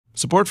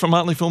Support for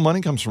Motley Fool Money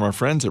comes from our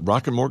friends at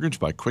Rocket Mortgage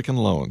by Quicken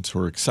Loans, who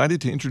are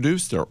excited to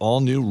introduce their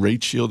all-new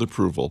Rate Shield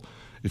approval.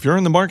 If you're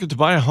in the market to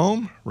buy a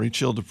home, Rate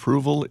Shield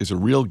approval is a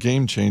real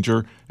game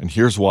changer, and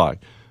here's why.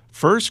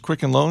 First,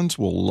 Quicken Loans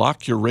will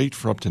lock your rate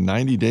for up to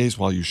 90 days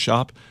while you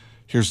shop.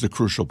 Here's the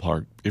crucial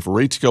part. If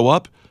rates go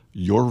up,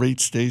 your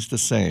rate stays the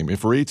same.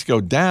 If rates go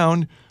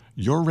down,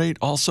 your rate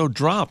also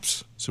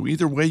drops. So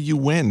either way, you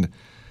win.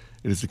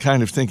 It is the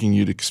kind of thinking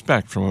you'd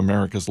expect from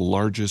America's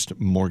largest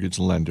mortgage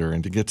lender.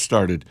 And to get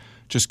started,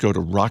 just go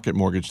to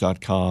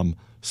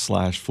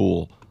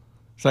rocketmortgage.com/fool.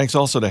 Thanks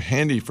also to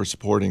Handy for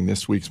supporting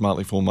this week's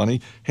Motley Fool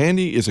Money.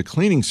 Handy is a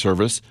cleaning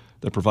service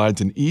that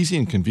provides an easy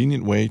and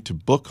convenient way to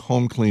book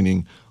home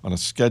cleaning on a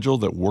schedule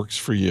that works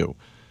for you.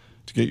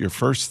 To get your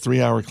first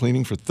 3-hour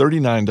cleaning for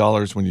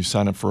 $39 when you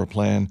sign up for a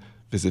plan,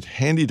 visit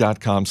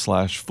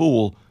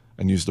handy.com/fool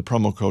and use the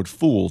promo code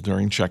FOOL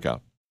during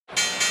checkout.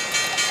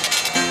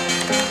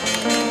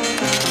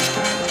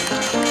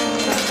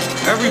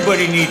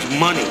 Everybody needs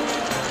money.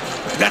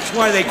 That's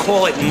why they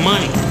call it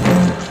money.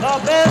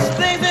 The best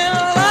things in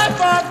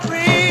life are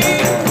free,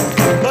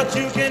 but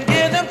you can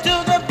give them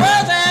to the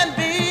birds and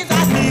bees.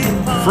 I need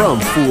money. From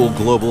Fool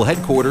Global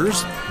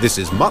Headquarters, this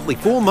is Motley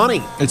Fool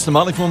Money. It's the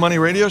Motley Fool Money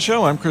radio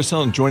show. I'm Chris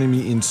Hill, and joining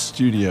me in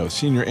studio,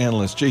 senior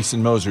analyst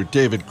Jason Moser,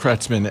 David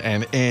Kretzmann,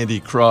 and Andy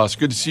Cross.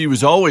 Good to see you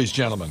as always,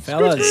 gentlemen.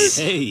 Fellas.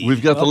 Hey.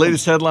 We've got the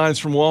latest headlines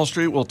from Wall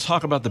Street. We'll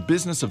talk about the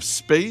business of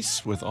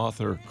space with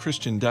author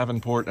Christian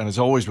Davenport. And as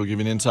always, we'll give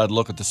you an inside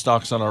look at the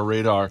stocks on our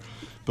radar.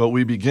 But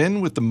we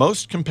begin with the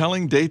most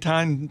compelling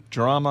daytime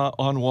drama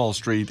on Wall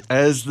Street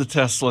as the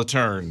Tesla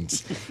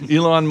turns.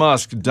 Elon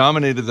Musk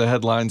dominated the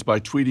headlines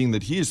by tweeting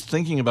that he is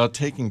thinking about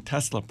taking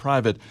Tesla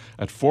private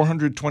at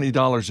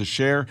 $420 a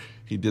share.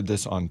 He did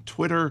this on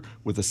Twitter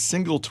with a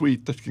single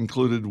tweet that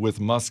concluded with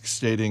Musk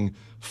stating,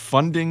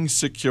 "Funding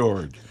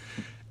secured."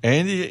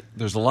 Andy,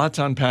 there's a lot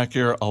to unpack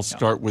here. I'll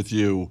start with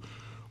you.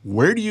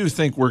 Where do you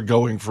think we're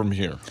going from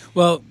here?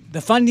 Well,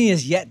 the funding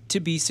is yet to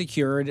be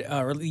secured,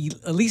 or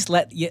at least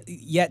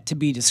yet to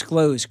be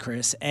disclosed,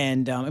 Chris.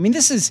 And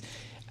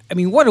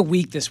what a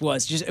week this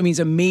was. It's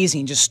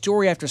amazing. Just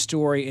story after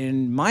story.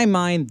 In my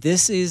mind,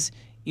 this is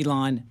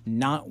Elon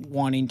not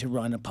wanting to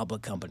run a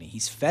public company.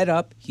 He's fed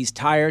up. He's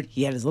tired.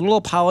 He had his little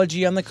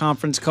apology on the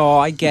conference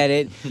call. I get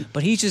it.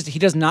 But he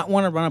does not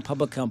want to run a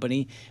public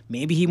company.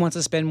 Maybe he wants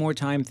to spend more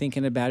time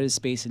thinking about his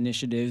space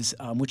initiatives,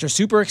 which are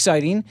super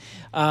exciting.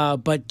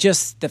 But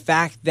just the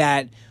fact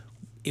that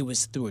it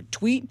was through a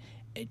tweet,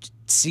 it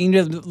seemed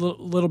a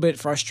little bit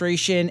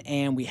frustration,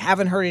 and we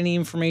haven't heard any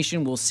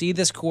information. We'll see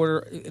this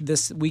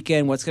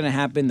weekend, what's going to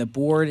happen. The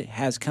board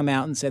has come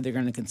out and said they're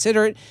going to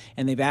consider it,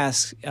 and they've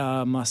asked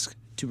Musk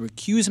to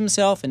recuse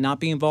himself and not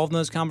be involved in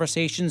those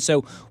conversations.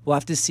 So we'll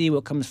have to see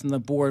what comes from the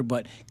board,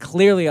 but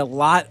clearly a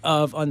lot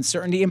of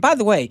uncertainty. And by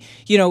the way,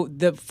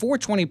 the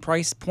 420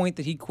 price point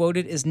that he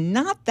quoted is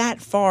not that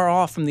far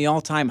off from the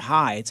all-time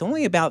high. It's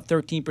only about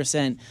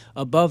 13%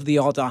 above the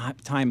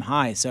all-time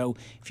high. So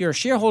if you're a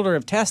shareholder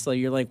of Tesla,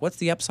 you're like, what's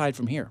the upside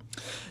from here?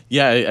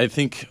 Yeah, I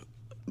think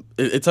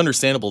it's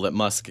understandable that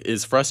Musk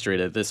is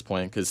frustrated at this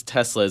point because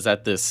Tesla is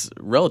at this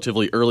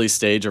relatively early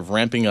stage of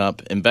ramping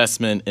up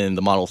investment in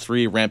the Model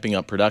 3, ramping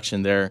up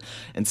production there.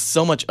 And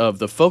so much of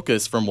the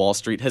focus from Wall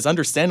Street has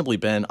understandably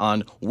been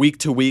on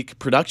week-to-week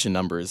production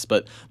numbers.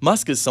 But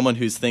Musk is someone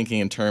who's thinking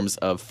in terms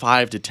of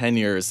 5 to 10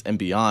 years and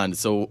beyond.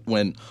 So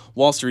when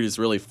Wall Street is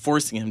really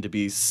forcing him to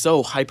be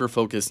so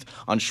hyper-focused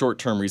on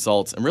short-term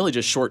results and really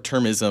just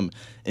short-termism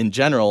in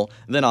general,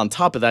 and then on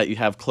top of that, you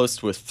have close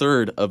to a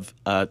third of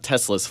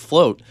Tesla's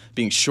float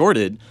being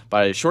shorted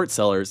by short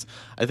sellers.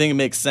 I think it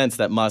makes sense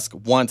that Musk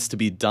wants to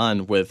be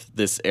done with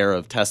this era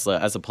of Tesla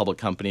as a public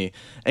company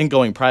and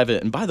going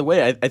private. And by the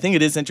way, I think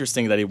it is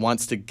interesting that he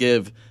wants to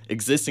give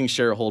existing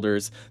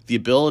shareholders the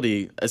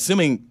ability,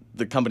 assuming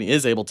the company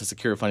is able to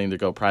secure funding to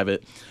go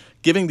private,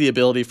 giving the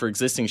ability for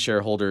existing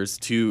shareholders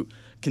to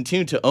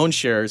continue to own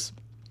shares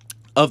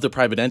of the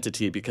private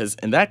entity, because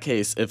in that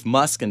case, if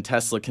Musk and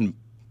Tesla can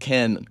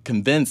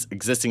convince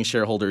existing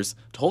shareholders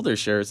to hold their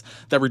shares,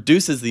 that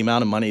reduces the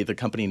amount of money the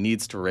company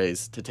needs to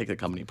raise to take the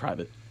company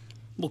private.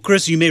 Well,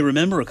 Chris, you may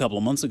remember a couple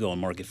of months ago on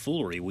Market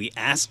Foolery, we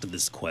asked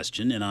this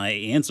question, and I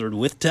answered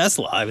with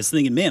Tesla. I was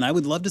thinking, man, I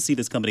would love to see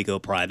this company go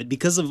private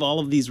because of all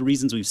of these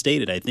reasons we've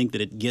stated. I think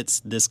that it gets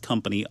this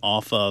company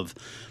off of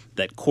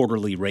that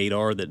quarterly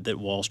radar that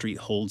Wall Street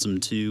holds him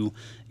to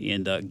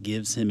and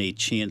gives him a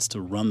chance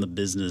to run the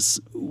business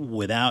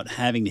without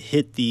having to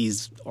hit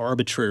these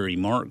arbitrary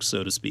marks,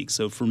 so to speak.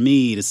 So for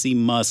me, to see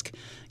Musk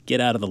get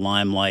out of the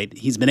limelight,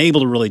 he's been able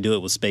to really do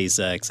it with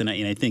SpaceX, and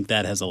I think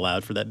that has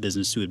allowed for that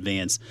business to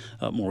advance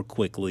more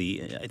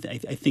quickly.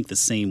 I think the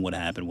same would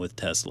happen with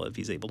Tesla if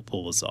he's able to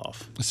pull this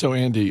off. So,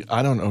 Andy,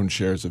 I don't own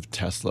shares of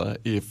Tesla.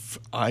 If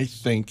I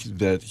think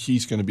that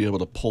he's going to be able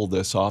to pull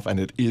this off and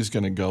it is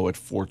going to go at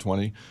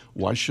 420,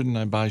 why shouldn't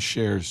I buy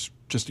shares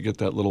just to get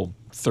that little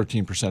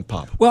 13%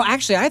 pop? Well,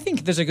 actually, I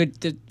think there's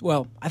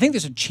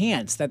a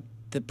chance that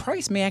the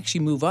price may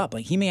actually move up.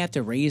 Like he may have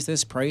to raise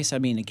this price. I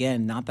mean,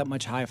 again, not that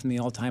much higher from the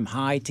all-time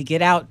high. To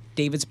get out,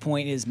 David's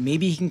point is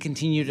maybe he can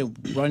continue to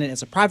run it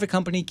as a private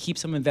company, keep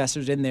some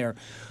investors in there.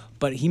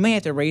 But he may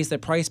have to raise the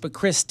price. But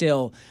Chris,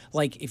 still,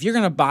 like if you're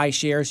going to buy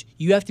shares,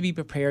 you have to be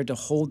prepared to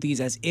hold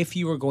these as if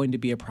you were going to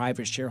be a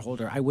private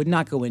shareholder. I would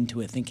not go into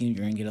it thinking you're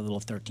going to get a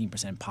little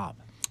 13% pop.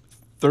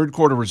 Third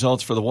quarter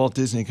results for the Walt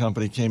Disney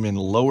Company came in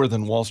lower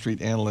than Wall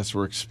Street analysts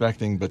were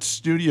expecting, but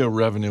studio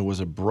revenue was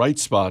a bright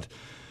spot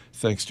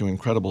thanks to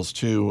Incredibles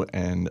 2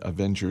 and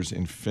Avengers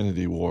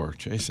Infinity War.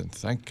 Jason,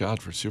 thank God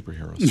for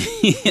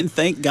superheroes. And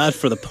thank God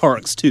for the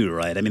parks, too,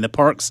 right? I mean, the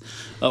parks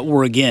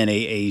were, again,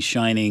 a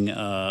shining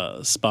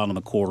spot on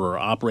the quarter.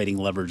 Operating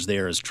leverage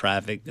there as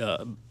traffic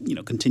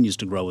continues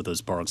to grow with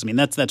those parks. I mean,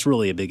 that's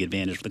really a big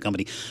advantage for the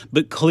company.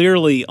 But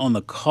clearly on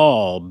the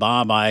call,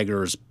 Bob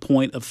Iger's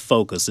point of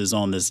focus is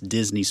on this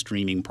Disney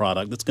streaming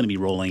product that's going to be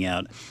rolling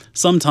out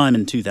sometime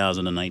in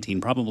 2019,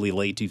 probably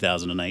late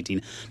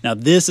 2019. Now,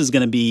 this is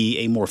going to be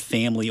a more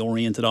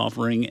family-oriented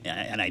offering,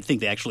 and I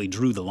think they actually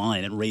drew the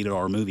line at rated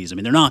R movies. I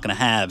mean, they're not going to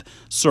have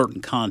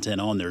certain content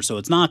on there, so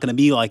it's not going to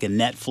be like a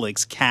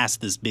Netflix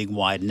cast this big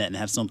wide net and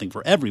have something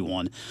for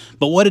everyone.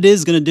 But what it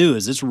is going to do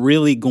is it's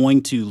really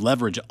going to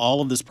leverage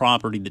all of this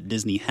property that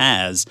Disney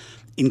has,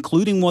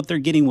 including what they're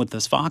getting with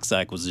this Fox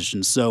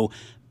acquisition. So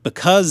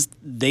because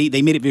they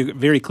made it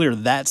very clear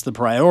that's the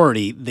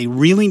priority, they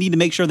really need to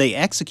make sure they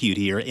execute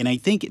here, and I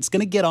think it's going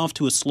to get off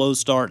to a slow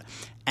start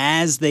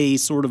as they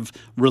sort of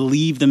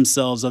relieve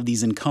themselves of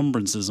these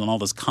encumbrances on all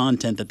this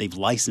content that they've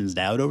licensed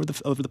out over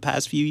the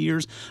past few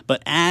years.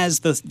 But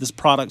as this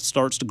product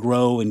starts to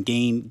grow and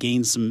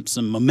gain some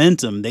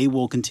momentum, they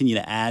will continue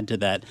to add to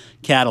that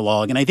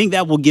catalog. And I think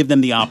that will give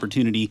them the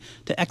opportunity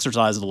to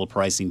exercise a little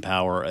pricing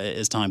power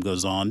as time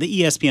goes on.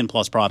 The ESPN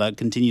Plus product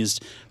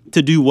continues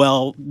to do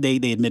well. They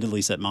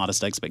admittedly set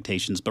modest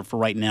expectations, but for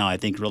right now, I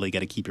think really got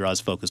to keep your eyes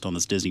focused on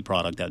this Disney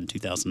product out in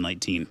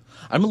 2019.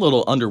 I'm a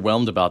little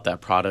underwhelmed about that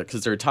product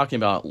because they're talking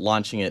about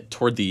launching it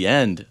toward the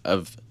end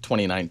of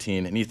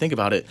 2019. And you think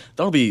about it,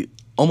 that'll be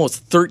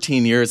almost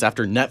 13 years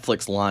after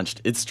Netflix launched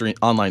its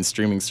online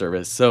streaming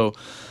service. So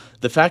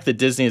the fact that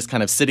Disney is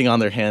kind of sitting on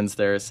their hands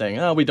there saying,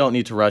 oh, we don't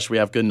need to rush, we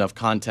have good enough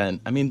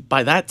content. I mean,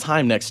 by that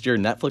time next year,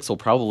 Netflix will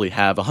probably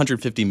have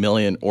 150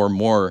 million or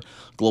more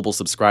global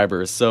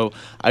subscribers. So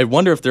I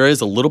wonder if there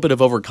is a little bit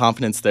of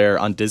overconfidence there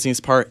on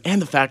Disney's part,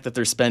 and the fact that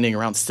they're spending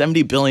around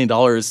 $70 billion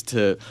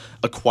to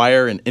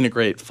acquire and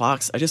integrate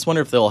Fox. I just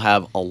wonder if they'll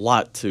have a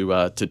lot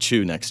to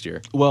chew next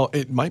year. Well,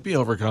 it might be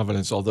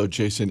overconfidence, although,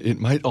 Jason, it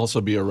might also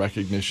be a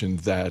recognition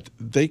that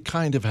they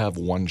kind of have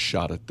one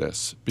shot at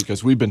this,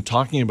 because we've been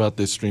talking about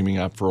this streaming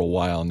app for a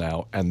while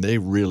now, and they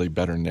really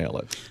better nail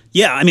it.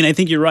 Yeah, I mean, I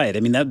think you're right. I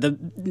mean,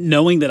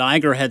 knowing that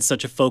Iger had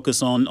such a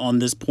focus on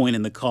this point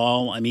in the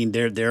call, I mean,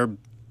 they're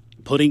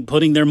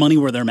putting their money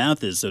where their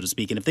mouth is, so to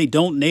speak. And if they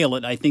don't nail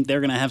it, I think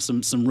they're going to have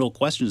some real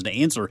questions to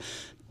answer.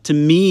 To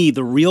me,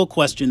 the real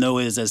question, though,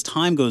 is as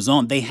time goes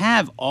on, they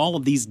have all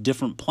of these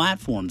different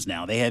platforms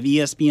now. They have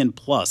ESPN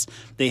Plus.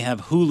 They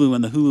have Hulu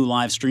and the Hulu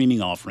live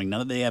streaming offering. Now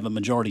that they have a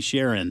majority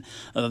share in,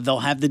 they'll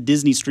have the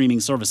Disney streaming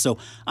service. So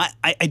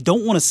I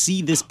don't want to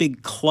see this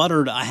big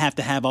cluttered, I have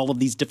to have all of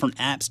these different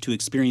apps to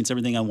experience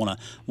everything I want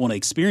to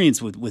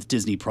experience with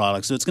Disney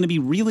products. So it's going to be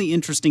really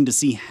interesting to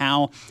see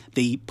how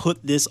they put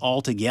this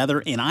all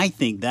together. And I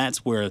think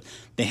that's where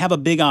they have a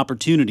big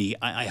opportunity.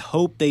 I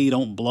hope they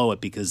don't blow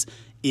it, because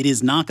it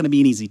is not going to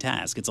be an easy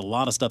task. It's a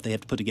lot of stuff they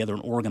have to put together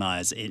and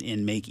organize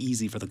and make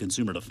easy for the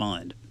consumer to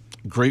find.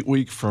 Great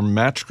week for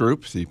Match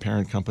Group, the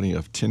parent company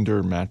of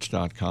Tinder,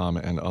 Match.com,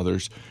 and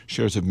others.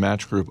 Shares of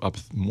Match Group up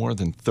more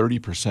than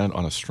 30%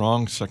 on a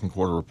strong second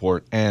quarter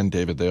report. And,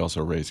 David, they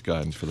also raised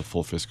guidance for the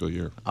full fiscal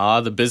year.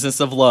 The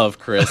business of love,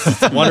 Chris.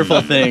 It's a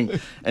wonderful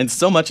thing. And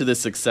so much of this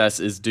success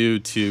is due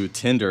to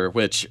Tinder,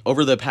 which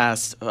over the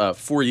past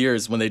 4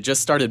 years, when they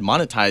just started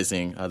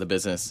monetizing the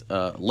business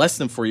less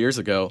than 4 years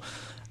ago,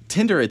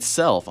 Tinder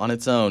itself, on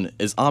its own,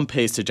 is on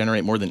pace to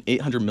generate more than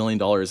 $800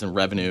 million in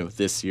revenue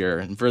this year.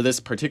 And for this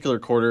particular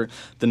quarter,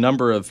 the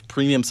number of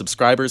premium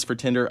subscribers for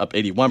Tinder up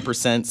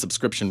 81%,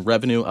 subscription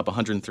revenue up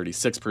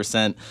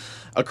 136%.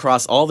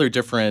 Across all their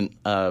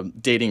different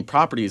dating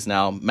properties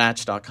now,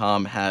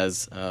 Match.com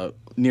has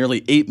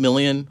nearly 8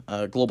 million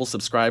global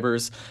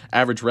subscribers.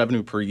 Average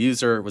revenue per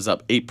user was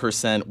up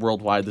 8%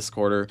 worldwide this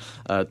quarter.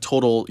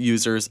 Total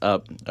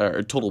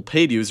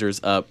paid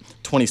users up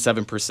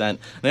 27%. And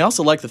I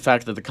also like the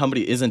fact that the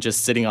company isn't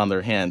just sitting on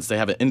their hands. They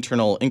have an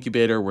internal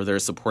incubator where they're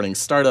supporting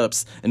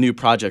startups and new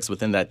projects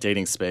within that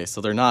dating space.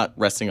 So they're not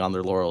resting on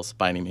their laurels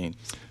by any means.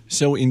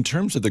 So in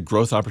terms of the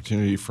growth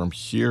opportunity from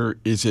here,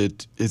 is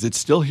it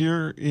still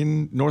here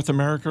in North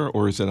America,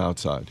 or is it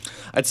outside?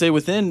 I'd say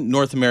within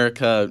North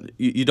America,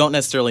 you don't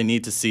necessarily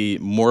need to see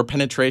more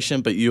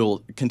penetration, but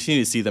you'll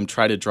continue to see them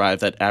try to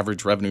drive that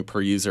average revenue per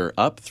user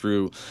up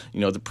through,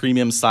 the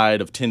premium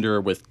side of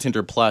Tinder with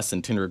Tinder Plus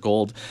and Tinder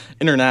Gold.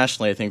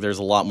 Internationally, I think there's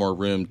a lot more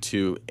room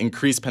to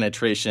increase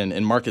penetration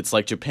in markets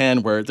like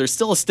Japan, where there's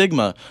still a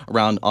stigma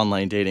around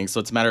online dating. So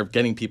it's a matter of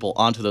getting people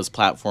onto those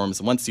platforms.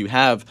 And once you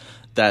have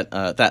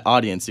that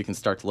audience, you can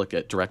start to look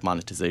at direct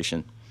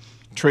monetization.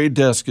 Trade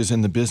Desk is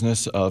in the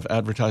business of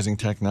advertising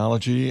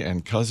technology,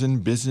 and cousin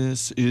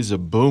business is a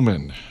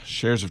booming.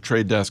 Shares of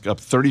Trade Desk up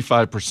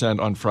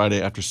 35% on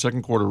Friday after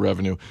second quarter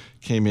revenue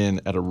came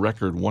in at a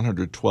record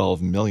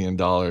 $112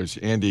 million.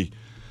 Andy,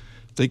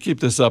 if they keep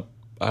this up,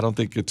 I don't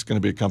think it's going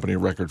to be a company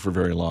record for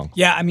very long.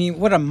 Yeah, I mean,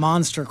 what a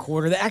monster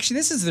quarter. Actually,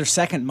 this is their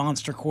second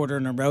monster quarter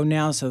in a row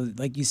now. So,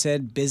 like you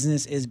said,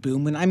 business is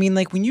booming. I mean,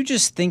 like when you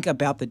just think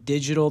about the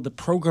digital, the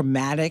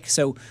programmatic.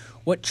 So,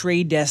 what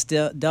Trade Desk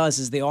does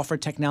is they offer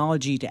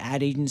technology to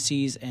ad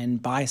agencies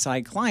and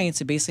buy-side clients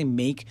to basically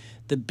make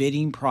the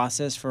bidding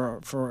process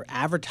for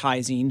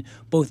advertising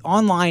both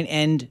online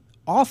and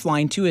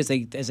offline too, as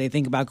they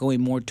think about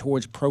going more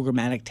towards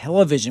programmatic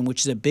television,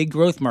 which is a big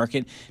growth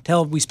market.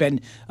 We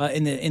spend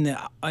in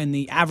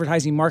the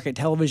advertising market,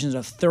 television is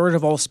a third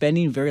of all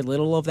spending. Very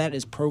little of that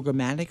is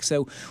programmatic.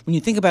 So when you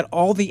think about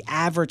all the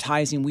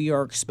advertising we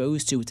are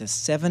exposed to, it's a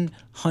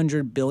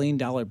 $700 billion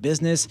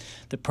business.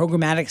 The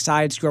programmatic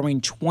side is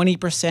growing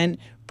 20%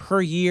 per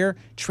year.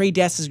 Trade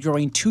Desk is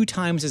growing 2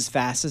 times as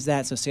fast as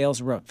that, so sales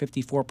are up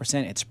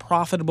 54%. It's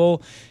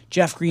profitable.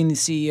 Jeff Green, the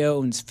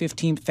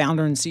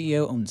founder and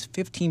CEO, owns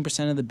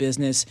 15% of the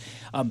business.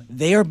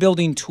 They are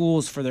building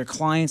tools for their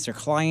clients. Their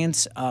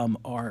clients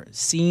are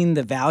seeing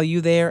the value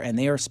there, and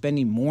they are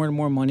spending more and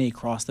more money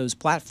across those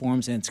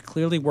platforms, and it's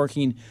clearly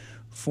working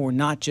for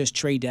not just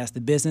Trade Desk, the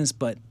business,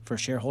 but for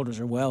shareholders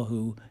as well,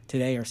 who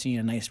today are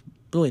seeing a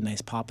really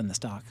nice pop in the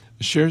stock.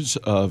 Shares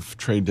of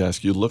Trade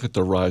Desk, you look at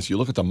the rise, you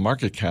look at the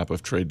market cap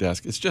of Trade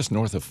Desk, it's just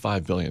north of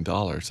 $5 billion.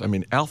 I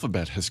mean,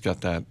 Alphabet has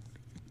got that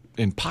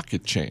in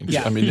pocket change.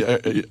 Yeah. I mean,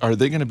 are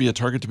they going to be a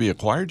target to be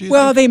acquired, do you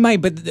Well, think? they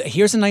might, but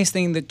here's a nice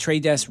thing that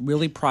Trade Desk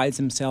really prides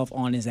themselves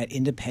on is that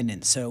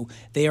independence. So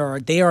they are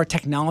a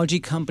technology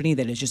company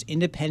that is just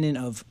independent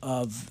of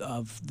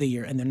the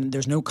year, and then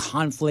there's no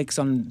conflicts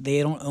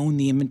they don't own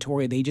the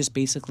inventory. They just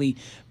basically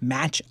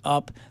match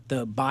up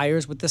the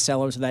buyers with the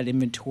sellers of that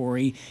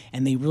inventory,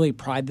 and they really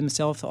pride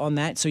themselves on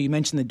that. So you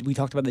mentioned that we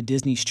talked about the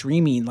Disney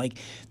streaming, like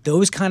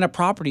those kind of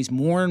properties,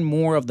 more and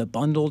more of the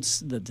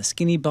bundles, the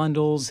skinny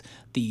bundles,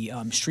 the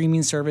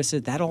streaming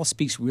services, that all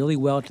speaks really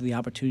well to the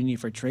opportunity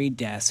for Trade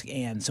Desk.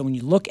 And so when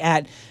you look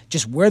at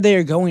just where they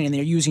are going, and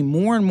they're using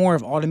more and more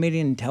of augmented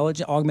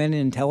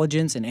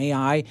intelligence and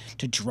AI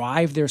to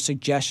drive their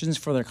suggestions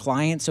for their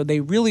clients. So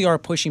they really are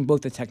pushing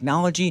both the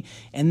technology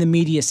and the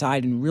media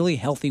side in really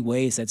healthy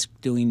ways that's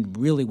doing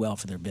really well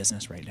for their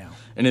business right now.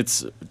 And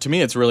to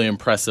me, it's really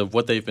impressive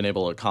what they've been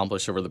able to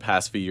accomplish over the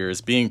past few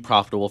years, being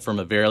profitable from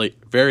a very,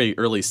 very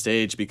early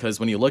stage, because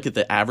when you look at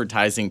the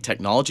advertising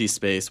technology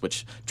space,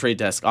 which Trade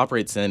Desk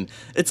operates in,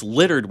 it's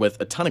littered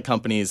with a ton of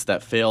companies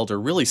that failed or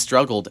really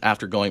struggled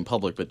after going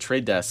public, but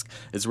Trade Desk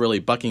is really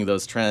bucking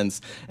those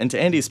trends. And to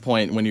Andy's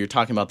point, when you're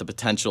talking about the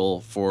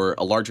potential for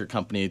a larger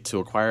company to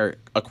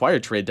acquire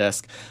Trade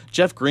Desk,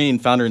 Jeff Green,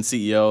 founder and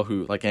CEO,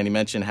 who, like Andy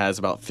mentioned, has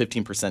about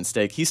 15%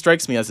 stake, he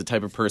strikes me as the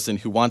type of person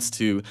who wants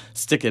to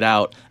stick it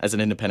out as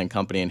an independent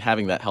company, and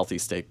having that healthy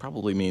stake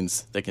probably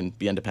means they can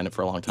be independent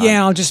for a long time.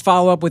 Yeah, I'll just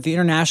follow up with the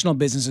international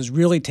business is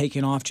really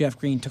taking off. Jeff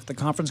Green took the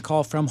conference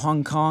call from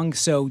Hong Kong,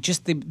 so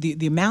just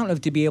the amount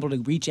of to be able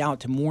to reach out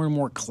to more and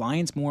more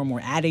clients, more and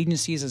more ad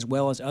agencies, as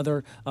well as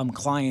other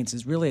clients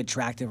is really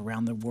attractive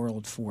around the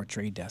world for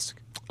Trade Desk.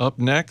 Up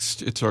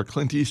next, it's our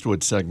Clint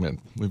Eastwood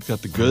segment. We've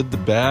got the good, the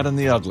bad, and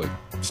the ugly.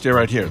 Stay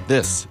right here.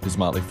 This is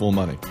Motley Fool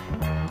Money.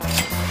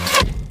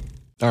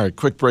 All right,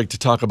 quick break to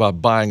talk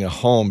about buying a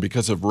home.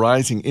 Because of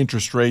rising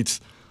interest rates,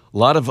 a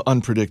lot of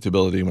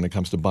unpredictability when it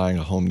comes to buying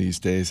a home these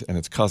days, and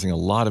it's causing a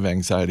lot of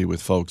anxiety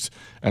with folks.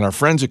 And our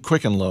friends at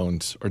Quicken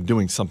Loans are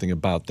doing something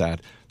about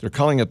that. They're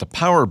calling it the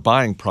Power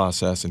Buying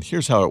Process, and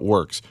here's how it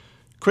works.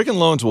 Quicken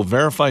Loans will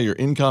verify your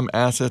income,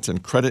 assets,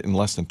 and credit in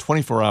less than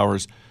 24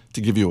 hours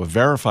to give you a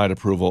verified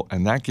approval,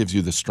 and that gives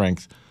you the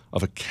strength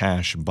of a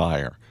cash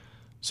buyer.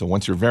 So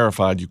once you're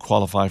verified, you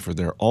qualify for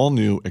their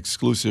all-new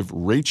exclusive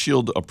Rate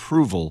Shield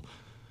approval.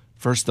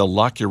 First, they'll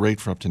lock your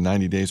rate for up to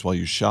 90 days while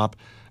you shop.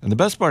 And the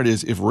best part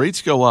is, if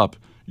rates go up,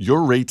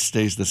 your rate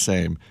stays the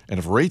same. And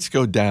if rates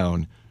go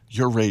down,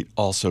 your rate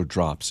also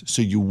drops.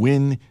 So you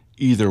win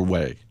either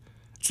way.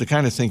 It's the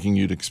kind of thinking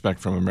you'd expect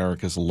from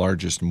America's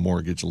largest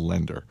mortgage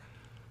lender.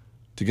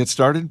 To get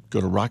started, go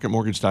to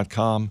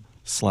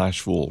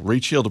rocketmortgage.com/fool.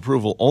 Rate Shield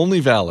approval only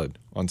valid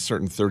on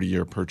certain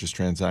 30-year purchase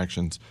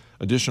transactions.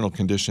 Additional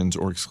conditions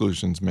or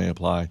exclusions may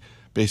apply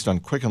based on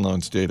Quicken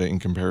Loans data in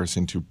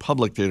comparison to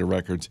public data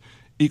records.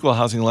 Equal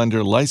housing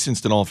lender,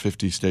 licensed in all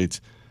 50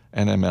 states.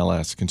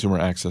 NMLS,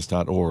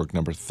 consumeraccess.org,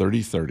 number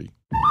 3030.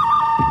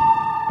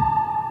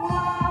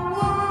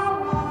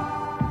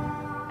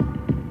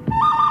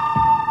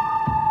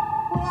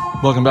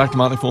 Welcome back to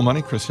Motley Fool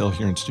Money. Chris Hill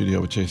here in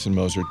studio with Jason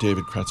Moser,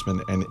 David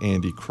Kretzmann, and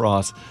Andy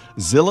Cross.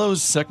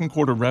 Zillow's second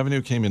quarter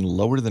revenue came in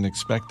lower than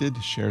expected.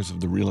 Shares of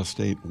the real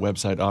estate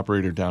website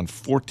operator down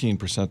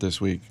 14%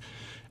 this week.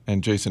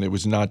 And Jason, it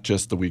was not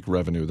just the weak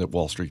revenue that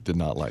Wall Street did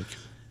not like.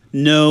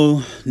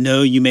 No,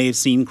 you may have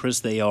seen, Chris,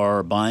 they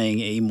are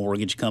buying a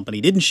mortgage company.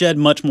 Didn't shed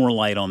much more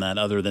light on that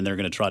other than they're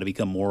going to try to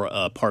become more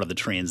part of the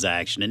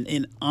transaction.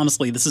 And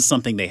honestly, this is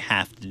something they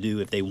have to do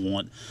if they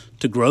want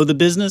to grow the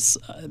business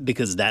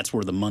because that's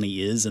where the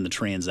money is in the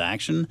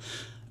transaction.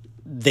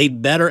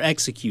 They'd better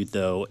execute,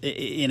 though,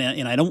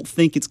 and I don't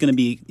think it's going to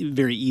be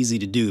very easy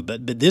to do.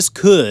 But this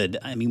could,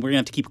 I mean, we're going to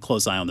have to keep a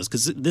close eye on this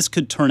because this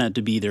could turn out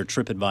to be their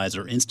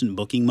TripAdvisor instant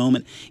booking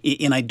moment.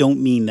 And I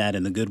don't mean that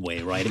in the good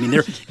way, right? I mean,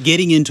 they're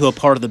getting into a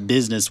part of the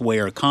business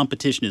where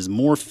competition is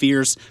more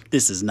fierce.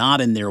 This is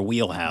not in their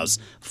wheelhouse.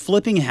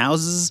 Flipping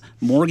houses,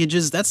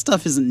 mortgages, that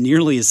stuff isn't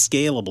nearly as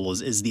scalable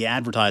as the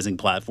advertising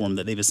platform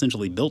that they've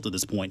essentially built at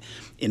this point.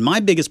 And my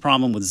biggest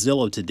problem with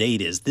Zillow to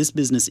date is this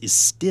business is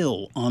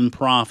still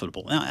unprofitable.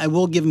 Now, I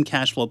will give them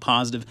cash flow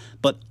positive,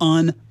 but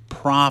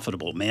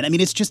unprofitable, man. I mean,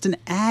 it's just an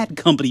ad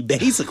company,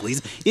 basically.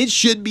 It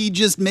should be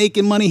just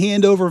making money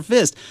hand over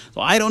fist.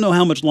 So I don't know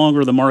how much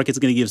longer the market's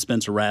going to give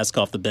Spencer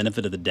Rascoff the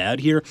benefit of the doubt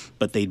here,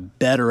 but they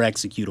better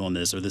execute on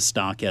this or this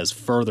stock has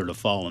further to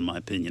fall, in my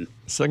opinion.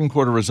 Second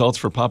quarter results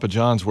for Papa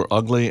John's were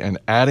ugly, and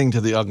adding to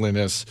the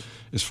ugliness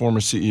is former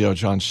CEO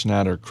John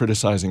Schnatter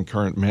criticizing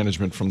current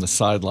management from the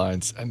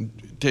sidelines. And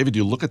David,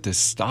 you look at this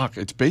stock,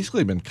 it's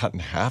basically been cut in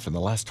half in the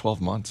last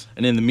 12 months.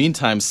 And in the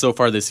meantime, so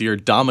far this year,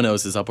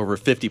 Domino's is up over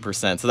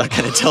 50%. So that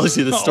kind of tells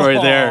you the story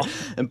there.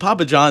 And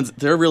Papa John's,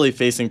 they're really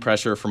facing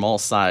pressure from all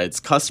sides.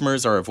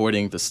 Customers are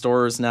avoiding the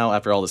stores now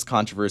after all this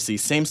controversy.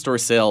 Same-store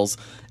sales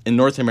in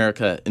North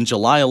America in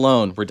July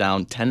alone were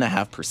down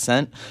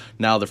 10.5%.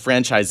 Now the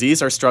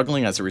franchisees are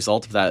struggling as a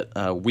result of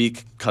that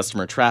weak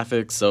customer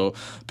traffic, so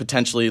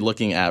potentially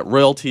looking at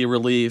royalty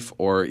relief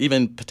or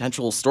even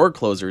potential store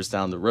closures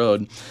down the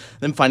road.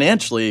 Then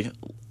financially,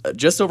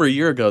 just over a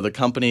year ago, the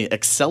company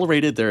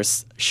accelerated their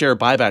share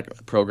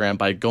buyback program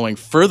by going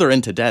further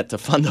into debt to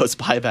fund those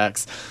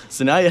buybacks.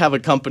 So now you have a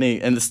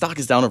company, and the stock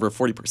is down over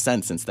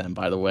 40% since then,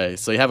 by the way.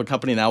 So you have a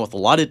company now with a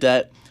lot of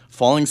debt,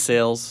 falling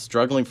sales,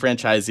 struggling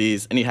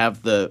franchisees, and you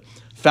have the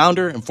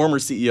founder and former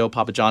CEO,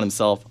 Papa John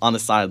himself, on the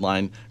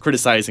sideline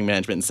criticizing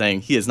management and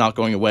saying he is not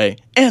going away,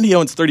 and he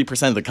owns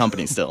 30% of the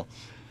company still.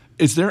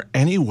 Is there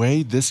any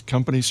way this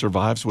company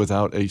survives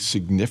without a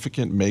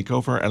significant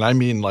makeover? And I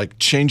mean like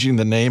changing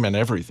the name and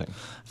everything.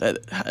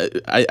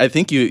 I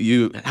think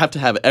you have to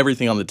have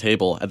everything on the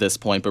table at this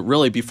point. But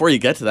really, before you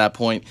get to that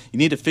point, you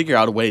need to figure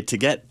out a way to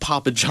get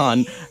Papa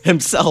John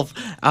himself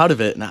out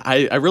of it. And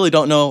I really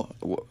don't know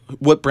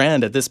what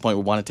brand at this point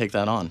would want to take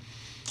that on.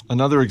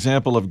 Another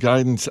example of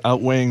guidance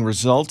outweighing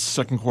results.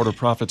 Second quarter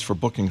profits for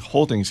Booking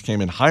Holdings came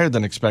in higher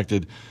than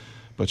expected,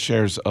 but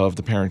shares of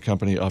the parent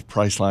company of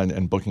Priceline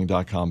and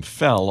Booking.com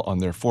fell on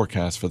their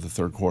forecast for the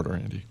third quarter,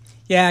 Andy.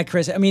 Yeah,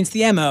 Chris. I mean, it's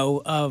the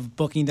MO of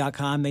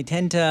Booking.com. They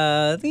tend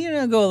to,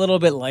 go a little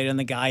bit light on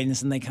the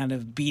guidance, and they kind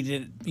of beat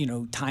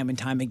it, time and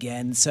time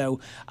again. So,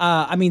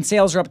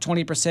 sales are up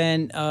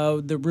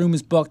 20%. The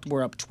rooms booked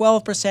were up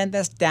 12%.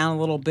 That's down a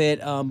little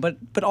bit,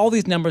 but all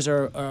these numbers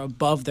are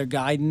above their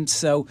guidance.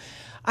 So,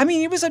 I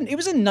mean, it was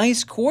a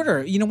nice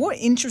quarter. You know, what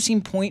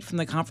interesting point from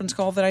the conference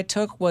call that I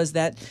took was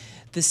that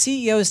the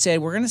CEO said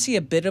we're going to see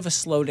a bit of a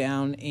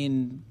slowdown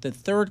in the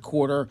third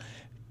quarter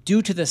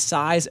due to the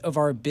size of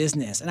our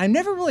business. And I've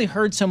never really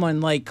heard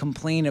someone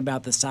complain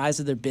about the size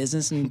of their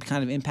business and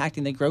kind of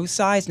impacting the growth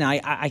size. Now,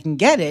 I can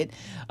get it.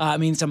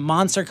 It's a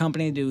monster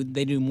company.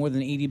 They do more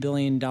than $80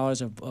 billion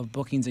of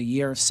bookings a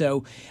year.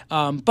 So,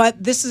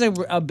 but this is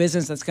a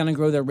business that's going to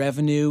grow their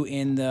revenue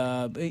in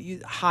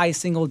the high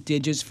single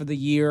digits for the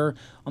year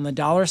on the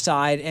dollar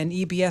side, and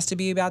EPS to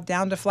be about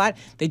down to flat.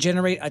 They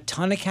generate a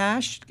ton of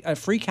cash,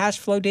 free cash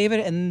flow, David,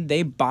 and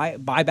they buy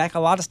back a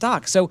lot of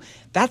stock. So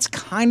that's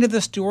kind of the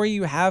story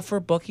you have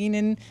for Booking,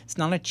 and it's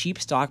not a cheap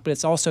stock, but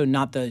it's also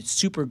not the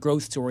super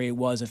growth story it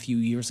was a few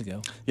years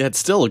ago. Yeah, it's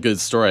still a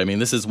good story. I mean,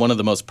 this is one of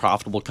the most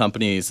profitable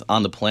companies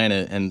on the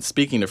planet, and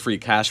speaking of free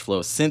cash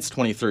flow, since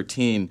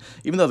 2013,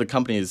 even though the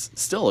company is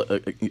still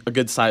a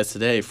good size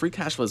today, free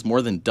cash flow has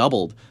more than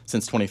doubled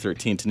since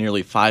 2013 to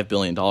nearly $5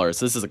 billion.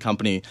 So this is a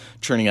company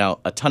churning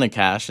out a ton of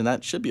cash, and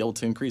that should be able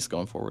to increase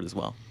going forward as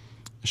well.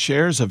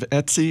 Shares of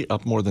Etsy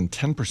up more than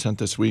 10%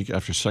 this week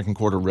after second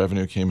quarter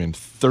revenue came in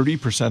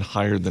 30%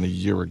 higher than a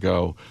year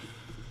ago.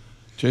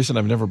 Jason,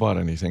 I've never bought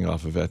anything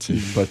off of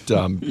Etsy, but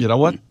you know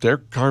what? They're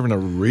carving a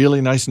really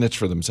nice niche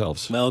for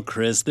themselves. Well,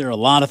 Chris, there are a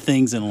lot of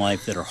things in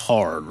life that are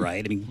hard,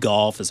 right? I mean,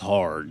 golf is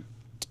hard.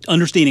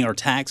 Understanding our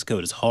tax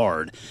code is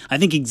hard. I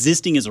think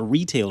existing as a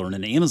retailer in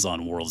an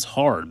Amazon world is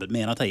hard, but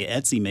man, I'll tell you,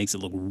 Etsy makes it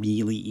look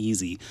really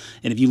easy.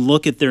 And if you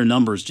look at their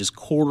numbers just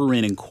quarter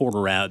in and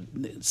quarter out,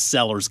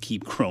 sellers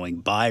keep growing,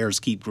 buyers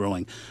keep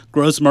growing,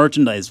 gross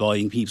merchandise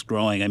volume keeps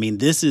growing. I mean,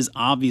 this is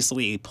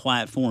obviously a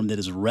platform that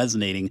is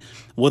resonating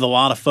with a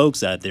lot of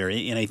folks out there.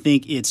 And I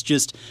think it's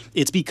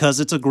because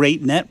it's a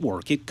great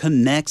network. It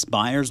connects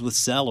buyers with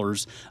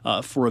sellers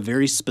for a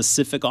very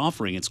specific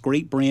offering. It's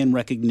great brand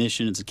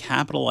recognition. It's a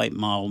capital-light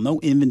model.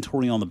 No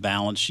inventory on the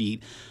balance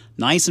sheet.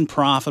 nice and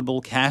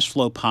profitable, cash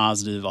flow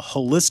positive, a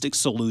holistic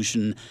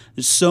solution.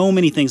 There's so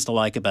many things to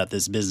like about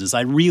this business.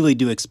 I really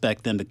do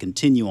expect them to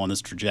continue on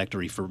this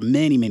trajectory for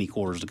many, many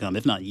quarters to come,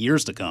 if not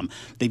years to come.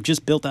 They've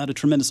just built out a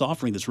tremendous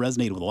offering that's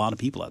resonated with a lot of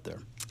people out there.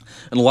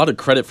 And a lot of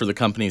credit for the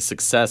company's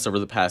success over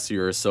the past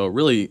year or so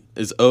really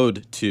is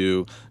owed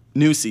to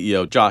new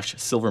CEO Josh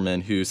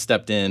Silverman, who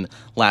stepped in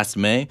last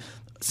May.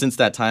 Since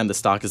that time, the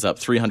stock is up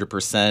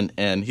 300%,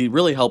 and he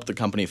really helped the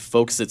company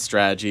focus its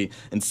strategy.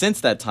 And since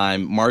that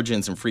time,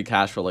 margins and free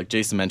cash flow, like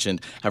Jason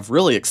mentioned, have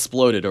really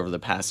exploded over the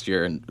past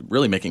year and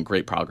really making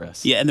great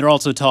progress. Yeah, and they're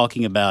also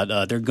talking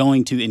about they're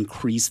going to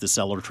increase the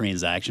seller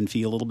transaction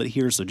fee a little bit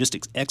here, so just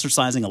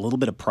exercising a little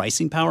bit of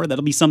pricing power.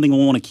 That'll be something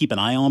we'll want to keep an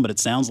eye on, but it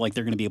sounds like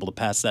they're going to be able to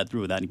pass that through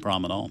without any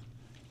problem at all.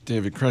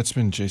 David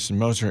Kretzmann, Jason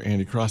Moser,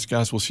 Andy Cross.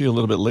 Guys, we'll see you a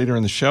little bit later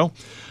in the show.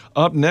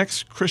 Up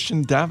next,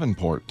 Christian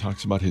Davenport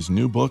talks about his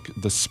new book,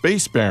 The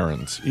Space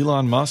Barons,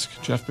 Elon Musk,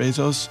 Jeff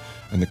Bezos,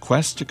 and the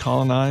quest to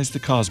colonize the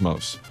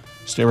cosmos.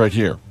 Stay right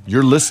here.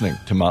 You're listening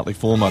to Motley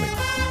Fool Money.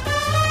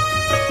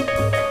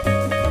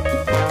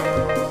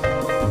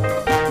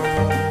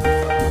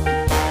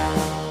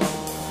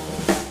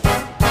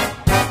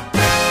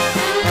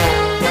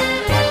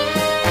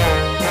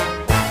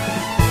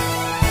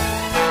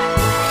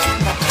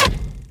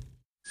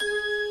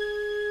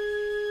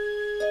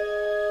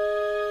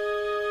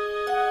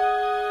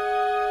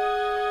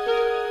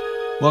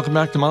 Welcome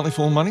back to Motley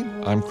Fool Money.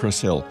 I'm Chris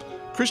Hill.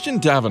 Christian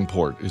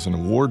Davenport is an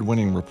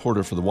award-winning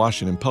reporter for the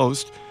Washington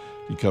Post.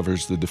 He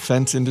covers the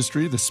defense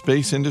industry, the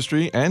space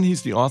industry, and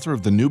he's the author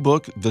of the new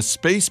book, The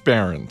Space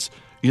Barons,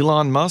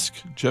 Elon Musk,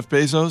 Jeff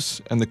Bezos,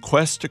 and the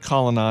quest to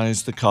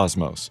colonize the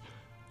cosmos.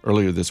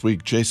 Earlier this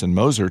week, Jason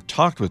Moser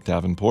talked with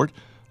Davenport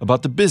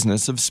about the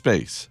business of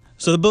space.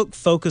 So the book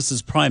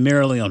focuses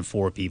primarily on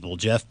four people: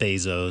 Jeff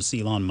Bezos,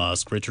 Elon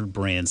Musk, Richard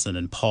Branson,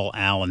 and Paul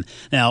Allen.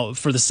 Now,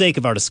 for the sake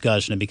of our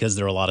discussion and because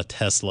there are a lot of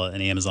Tesla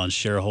and Amazon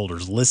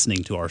shareholders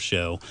listening to our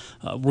show,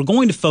 we're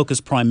going to focus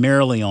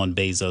primarily on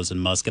Bezos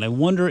and Musk. And I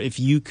wonder if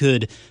you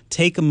could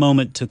take a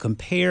moment to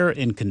compare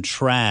and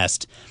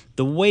contrast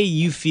the way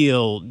you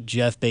feel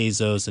Jeff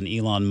Bezos and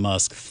Elon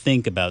Musk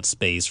think about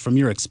space from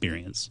your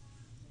experience.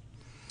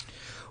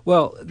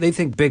 Well, they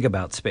think big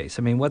about space.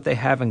 I mean, what they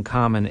have in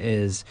common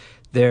is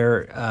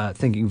they're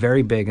thinking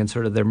very big, and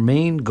sort of their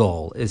main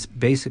goal is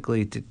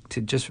basically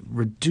to just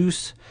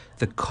reduce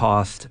the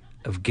cost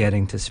of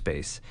getting to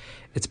space.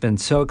 It's been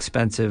so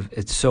expensive.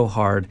 It's so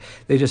hard.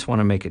 They just want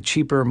to make it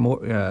cheaper,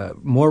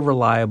 more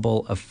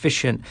reliable,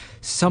 efficient,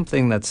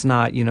 something that's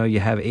not, you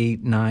have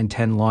 8, 9,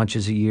 10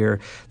 launches a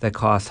year that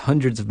cost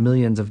hundreds of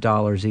millions of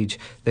dollars each.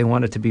 They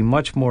want it to be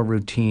much more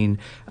routine,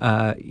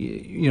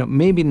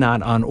 maybe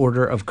not on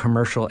order of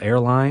commercial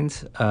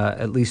airlines,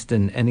 at least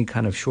in any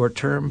kind of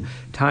short-term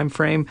time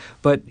frame,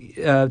 but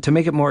to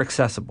make it more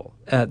accessible.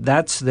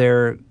 That's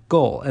their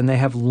goal, and they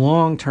have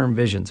long-term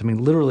visions. I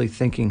mean, literally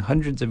thinking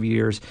hundreds of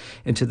years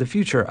into the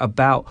future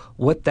about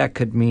what that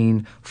could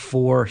mean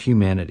for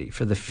humanity,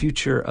 for the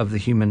future of the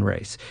human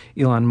race.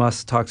 Elon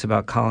Musk talks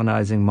about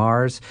colonizing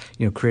Mars,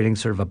 creating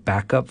sort of a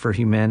backup for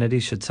humanity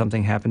should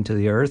something happen to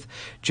the Earth.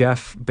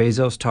 Jeff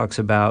Bezos talks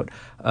about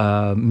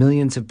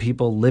millions of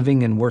people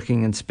living and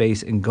working in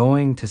space and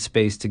going to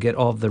space to get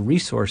all of the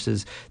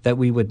resources that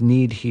we would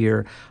need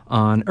here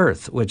on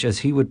Earth, which, as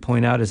he would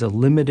point out, is a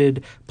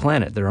limited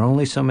planet. There are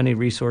only so many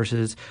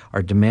resources.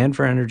 Our demand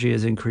for energy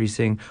is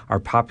increasing.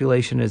 Our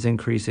population is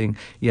increasing,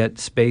 yet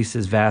space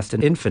is vast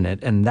and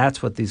infinite, and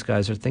that's what these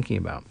guys are thinking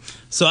about.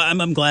 So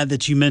I'm glad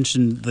that you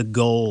mentioned the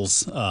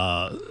goals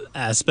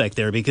aspect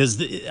there,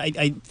 because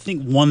I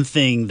think one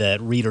thing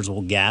that readers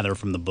will gather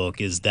from the book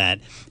is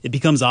that it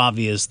becomes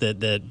obvious that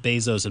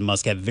Bezos and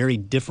Musk have very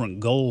different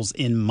goals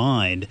in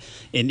mind,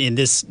 and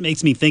this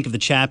makes me think of the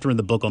chapter in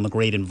the book on the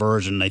Great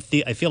Inversion. I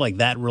feel like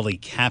that really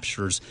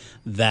captures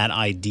that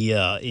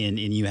idea. And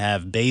you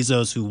have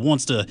Bezos, who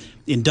wants to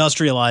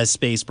industrialize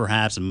space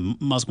perhaps, and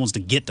Musk wants to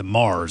get to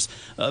Mars.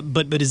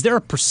 But is there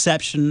a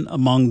perception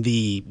among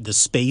the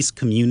space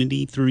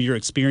community through your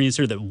experience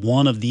here that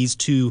one of these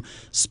two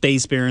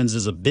space barons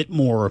is a bit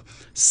more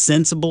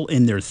sensible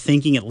in their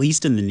thinking, at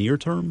least in the near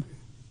term?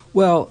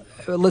 Well,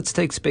 let's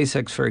take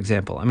SpaceX, for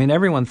example. I mean,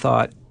 everyone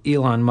thought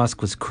Elon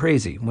Musk was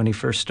crazy when he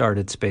first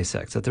started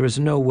SpaceX, that there was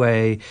no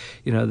way,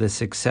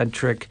 this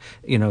eccentric,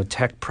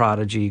 tech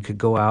prodigy could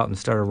go out and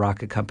start a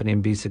rocket company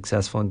and be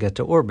successful and get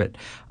to orbit.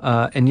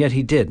 And yet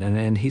he did.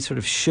 And he sort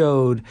of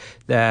showed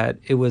that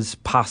it was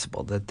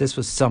possible, that this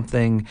was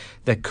something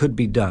that could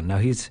be done. Now,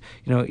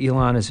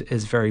 Elon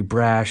is very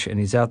brash, and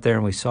he's out there,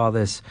 and we saw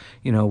this,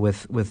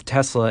 with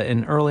Tesla.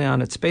 And early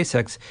on at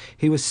SpaceX,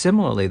 he was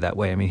similarly that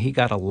way. I mean, he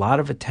got a lot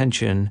of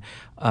attention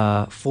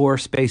for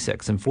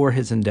SpaceX and for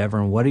his endeavor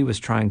and what he was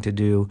trying to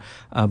do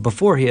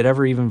before he had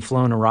ever even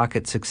flown a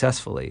rocket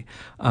successfully.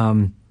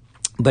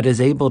 but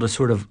is able to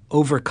sort of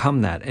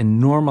overcome that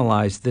and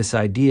normalize this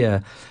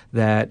idea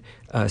that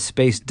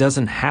space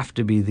doesn't have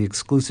to be the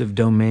exclusive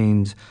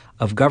domains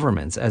of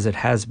governments, as it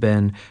has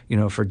been,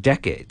 for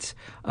decades.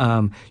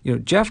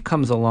 Jeff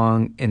comes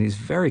along and he's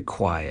very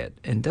quiet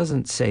and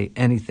doesn't say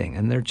anything,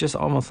 and they're just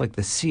almost like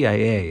the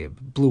CIA,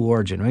 Blue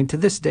Origin. I mean, to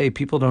this day,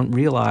 people don't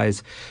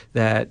realize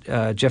that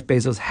Jeff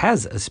Bezos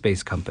has a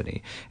space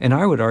company, and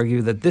I would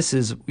argue that this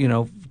is,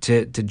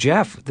 to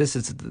Jeff, this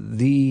is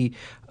the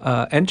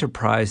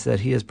enterprise that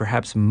he is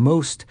perhaps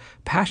most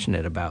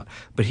passionate about.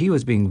 But he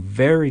was being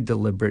very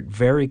deliberate,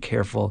 very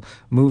careful,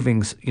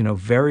 moving,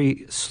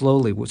 very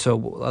slowly.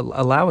 So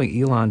allowing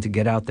Elon to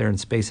get out there in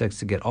SpaceX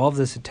to get all of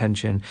this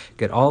attention,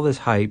 get all this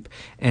hype,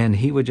 and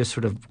he would just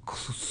sort of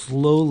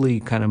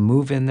slowly kind of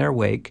move in their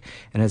wake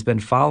and has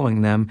been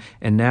following them.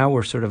 And now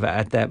we're sort of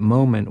at that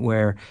moment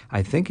where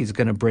I think he's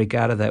going to break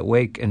out of that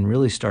wake and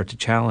really start to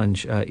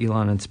challenge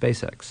Elon and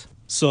SpaceX.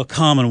 So a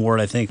common word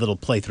I think that'll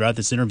play throughout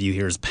this interview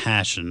here is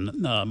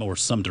passion, or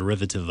some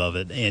derivative of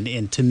it.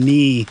 And to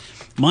me,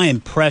 my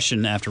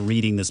impression after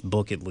reading this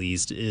book at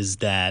least is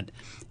that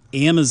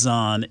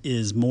Amazon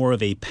is more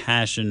of a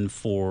passion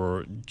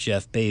for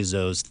Jeff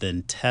Bezos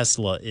than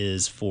Tesla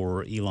is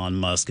for Elon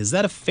Musk. Is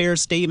that a fair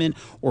statement,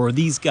 or are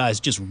these guys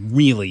just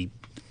really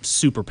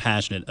super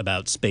passionate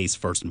about space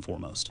first and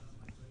foremost?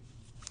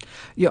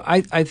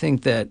 I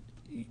think that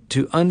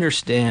to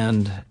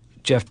understand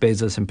Jeff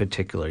Bezos in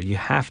particular, you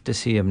have to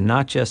see him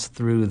not just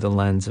through the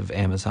lens of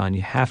Amazon,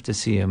 you have to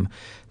see him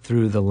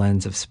through the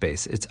lens of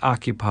space. It's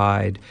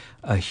occupied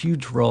a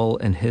huge role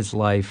in his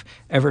life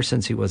ever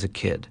since he was a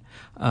kid.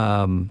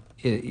 When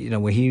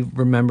he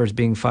remembers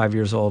being 5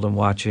 years old and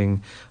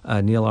watching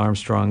Neil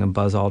Armstrong and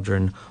Buzz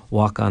Aldrin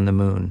walk on the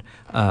moon.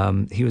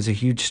 He was a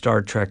huge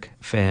Star Trek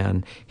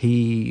fan.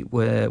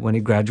 When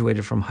he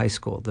graduated from high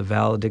school, the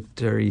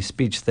valedictory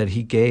speech that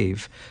he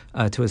gave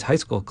to his high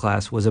school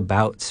class was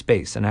about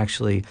space. And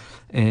actually,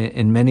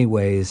 in many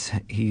ways,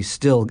 he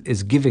still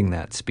is giving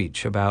that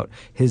speech about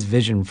his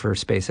vision for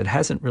space. It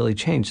hasn't really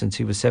changed since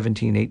he was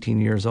 17, 18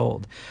 years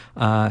old.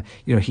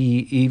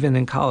 He, even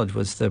in college,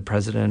 was the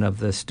president of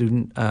the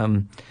student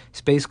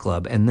space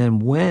club. And then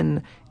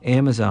when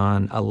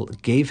Amazon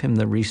gave him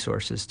the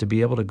resources to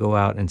be able to go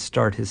out and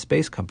start his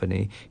space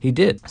company, he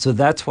did. So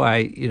that's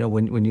why,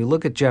 when you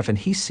look at Jeff, and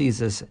he sees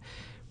this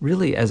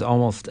really as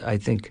almost, I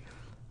think,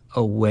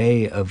 a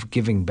way of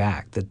giving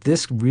back, that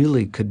this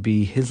really could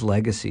be his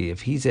legacy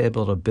if he's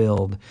able to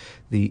build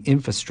the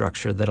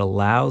infrastructure that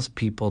allows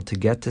people to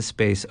get to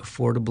space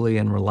affordably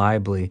and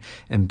reliably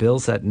and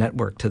builds that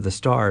network to the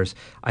stars.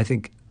 I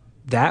think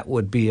that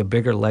would be a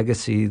bigger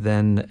legacy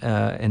than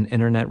an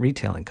internet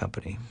retailing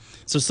company.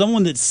 So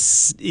someone it's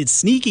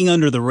sneaking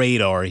under the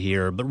radar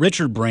here, but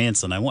Richard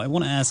Branson. I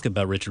want to ask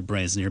about Richard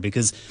Branson here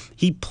because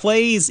he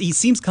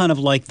seems kind of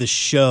like the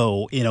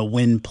show in a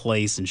win,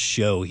 place, and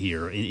show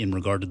here in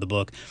regard to the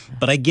book.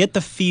 But I get the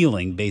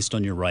feeling, based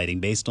on your writing,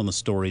 based on the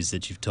stories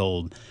that you've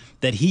told,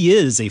 that he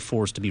is a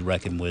force to be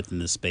reckoned with in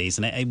this space.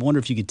 And I wonder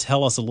if you could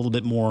tell us a little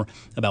bit more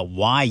about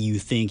why you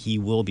think he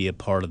will be a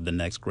part of the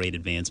next great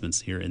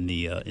advancements here in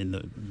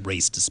the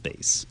race to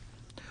space.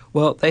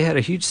 Well, they had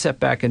a huge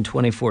setback in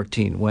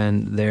 2014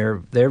 when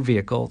their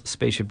vehicle,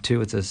 Spaceship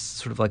Two, it's a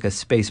sort of like a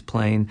space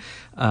plane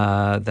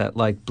that,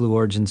 like Blue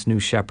Origin's New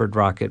Shepard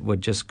rocket,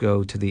 would just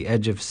go to the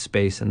edge of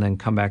space and then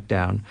come back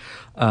down.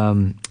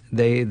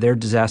 Their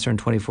disaster in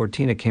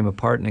 2014, it came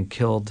apart and it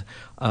killed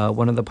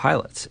one of the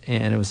pilots.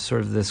 And it was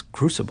sort of this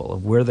crucible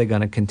of where they're going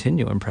to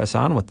continue and press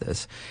on with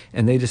this.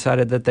 And they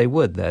decided that they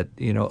would, that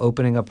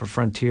opening up a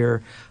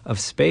frontier of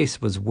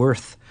space was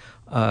worth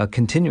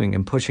continuing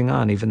and pushing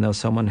on, even though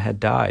someone had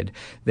died.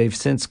 They've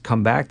since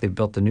come back. They've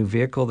built a new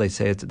vehicle. They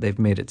say they've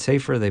made it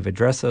safer. They've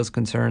addressed those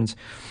concerns.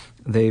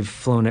 They've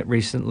flown it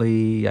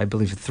recently, I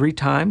believe, 3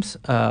 times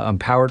on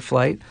powered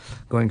flight,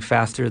 going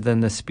faster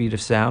than the speed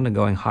of sound and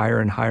going higher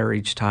and higher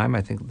each time.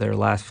 I think their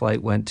last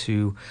flight went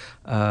to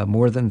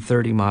more than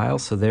 30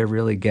 miles, so they're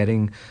really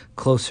getting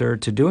closer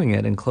to doing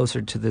it and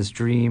closer to this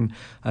dream,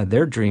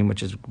 their dream, which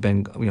has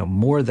been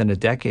more than a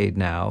decade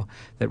now,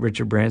 that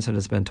Richard Branson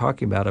has been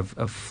talking about,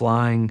 of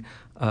flying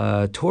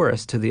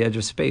tourists to the edge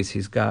of space.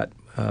 He's got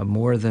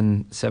more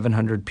than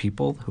 700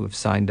 people who have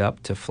signed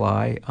up to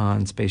fly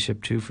on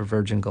Spaceship Two for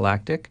Virgin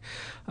Galactic.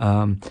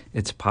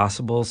 It's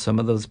possible some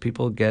of those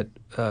people get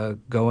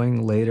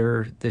going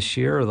later this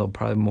year, or they'll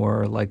probably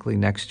more likely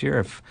next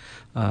year,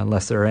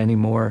 unless there are any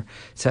more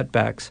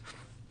setbacks.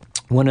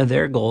 One of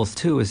their goals,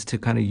 too, is to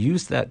kind of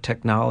use that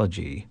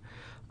technology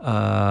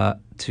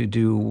to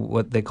do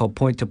what they call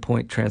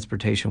point-to-point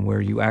transportation,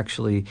 where you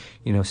actually,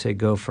 say,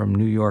 go from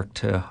New York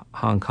to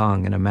Hong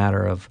Kong in a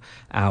matter of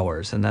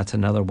hours. And that's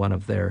another one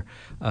of their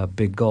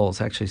big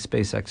goals. Actually,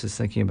 SpaceX is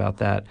thinking about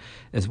that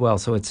as well.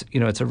 So it's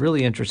a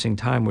really interesting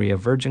time where you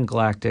have Virgin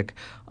Galactic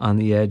on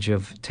the edge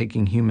of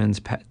taking humans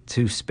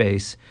to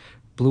space,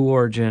 Blue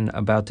Origin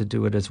about to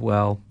do it as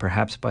well,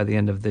 perhaps by the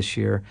end of this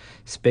year,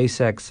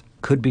 SpaceX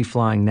could be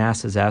flying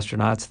NASA's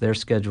astronauts. Their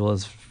schedule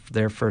is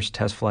their first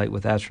test flight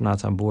with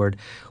astronauts on board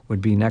would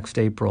be next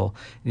April.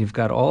 And you've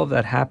got all of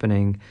that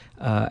happening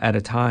at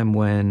a time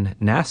when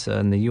NASA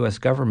and the U.S.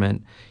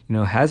 government,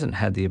 hasn't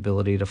had the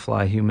ability to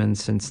fly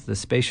humans since the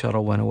space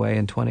shuttle went away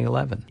in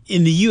 2011.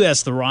 In the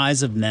U.S., the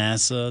rise of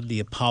NASA, the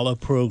Apollo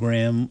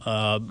program,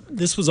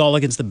 this was all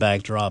against the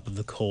backdrop of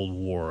the Cold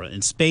War.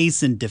 And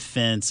space and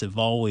defense have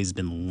always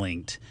been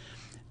linked.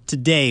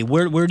 Today,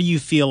 where do you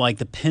feel like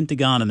the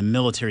Pentagon and the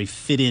military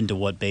fit into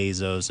what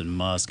Bezos and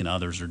Musk and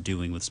others are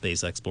doing with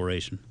space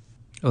exploration?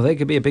 Well, they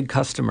could be a big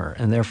customer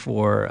and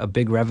therefore a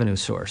big revenue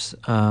source.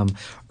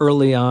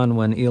 Early on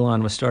when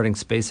Elon was starting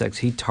SpaceX,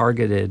 he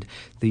targeted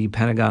the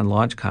Pentagon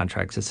launch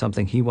contracts as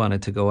something he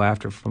wanted to go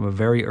after from a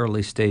very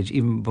early stage,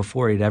 even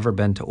before he'd ever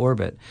been to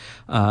orbit.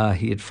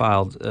 He had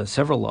filed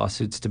several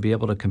lawsuits to be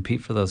able to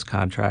compete for those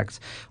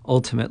contracts,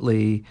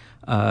 ultimately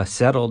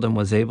settled and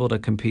was able to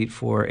compete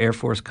for Air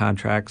Force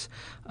contracts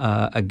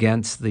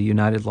against the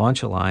United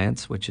Launch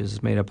Alliance, which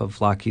is made up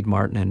of Lockheed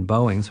Martin and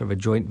Boeing, sort of a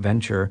joint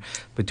venture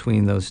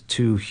between those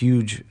two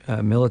huge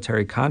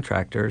military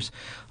contractors.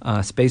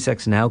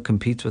 SpaceX now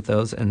competes with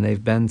those, and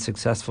they've been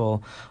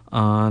successful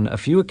on a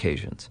few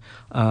occasions.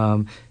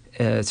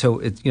 So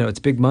it's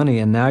big money,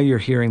 and now you're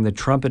hearing the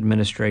Trump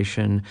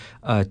administration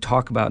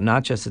talk about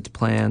not just its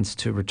plans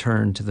to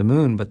return to the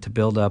moon, but to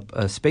build up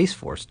a space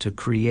force, to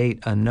create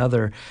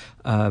another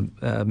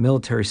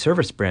military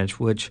service branch,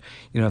 which,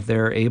 if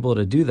they're able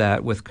to do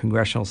that with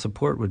congressional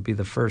support, would be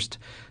the first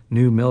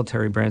new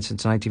military branch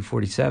since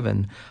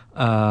 1947.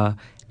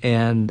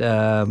 And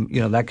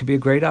that could be a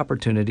great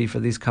opportunity for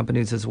these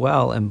companies as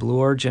well. And Blue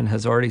Origin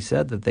has already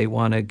said that they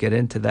want to get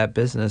into that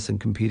business and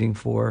competing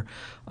for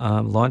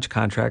launch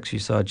contracts. You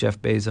saw Jeff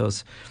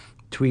Bezos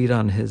tweet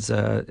on his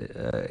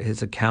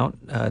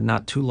account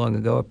not too long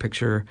ago a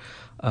picture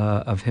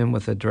of him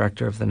with the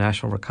director of the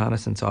National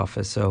Reconnaissance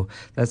Office. So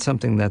that's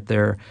something that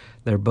they're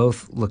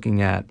both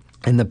looking at.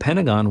 And the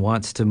Pentagon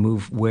wants to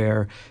move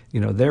where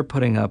they're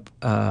putting up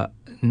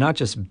not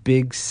just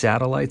big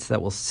satellites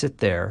that will sit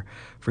there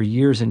for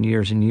years and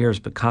years and years,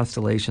 but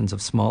constellations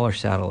of smaller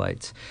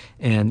satellites.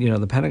 And,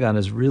 the Pentagon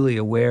is really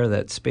aware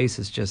that space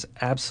is just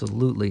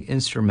absolutely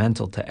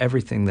instrumental to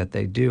everything that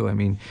they do. I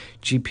mean,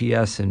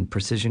 GPS and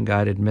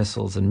precision-guided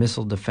missiles and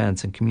missile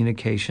defense and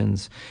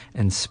communications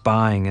and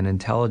spying and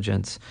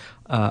intelligence,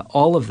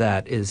 all of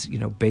that is,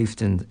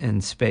 based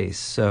in space.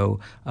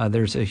 So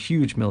there's a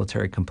huge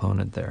military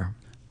component there.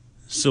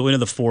 So we know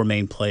the four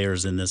main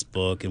players in this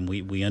book, and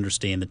we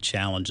understand the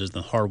challenges,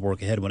 the hard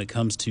work ahead when it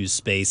comes to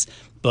space.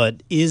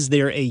 But is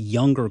there a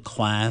younger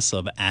class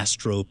of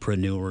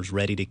astropreneurs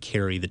ready to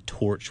carry the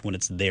torch when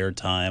it's their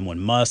time, when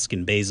Musk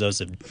and Bezos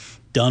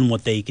have done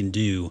what they can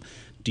do?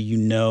 Do you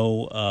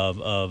know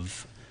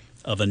of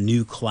a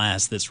new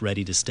class that's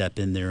ready to step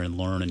in there and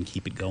learn and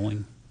keep it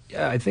going?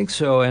 Yeah, I think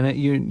so. And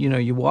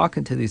you walk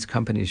into these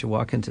companies, you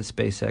walk into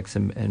SpaceX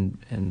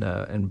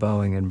and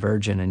Boeing and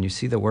Virgin, and you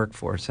see the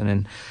workforce.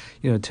 And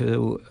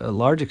to a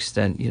large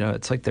extent,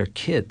 it's like they're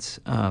kids.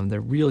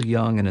 They're real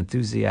young and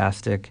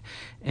enthusiastic,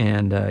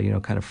 and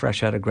kind of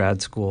fresh out of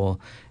grad school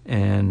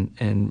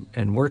and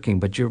working.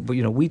 But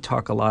we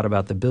talk a lot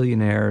about the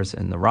billionaires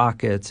and the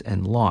rockets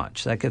and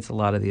launch. That gets a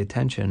lot of the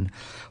attention.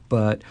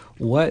 But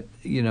what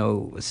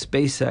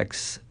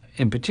SpaceX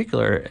in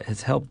particular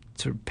has helped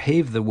to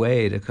pave the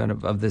way to kind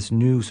of this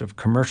new sort of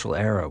commercial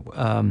era.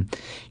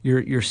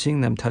 You're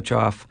seeing them touch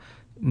off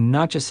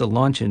not just the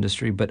launch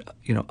industry, but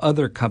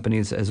other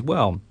companies as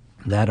well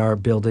that are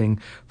building,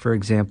 for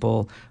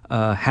example,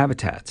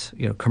 habitats,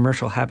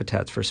 commercial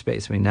habitats for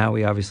space. I mean, now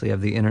we obviously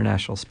have the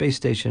International Space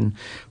Station,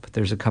 but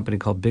there's a company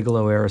called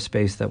Bigelow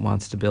Aerospace that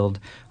wants to build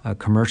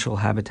commercial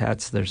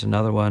habitats. There's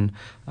another one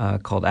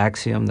called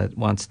Axiom that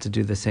wants to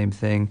do the same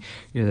thing.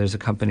 There's a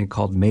company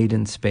called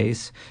Maiden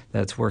Space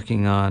that's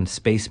working on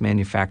space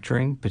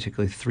manufacturing,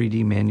 particularly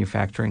 3D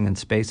manufacturing in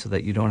space, so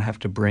that you don't have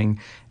to bring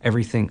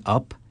everything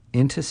up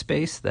into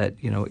space, that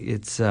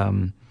it's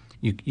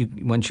you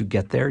once you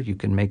get there, you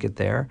can make it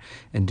there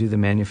and do the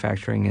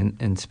manufacturing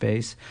in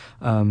space.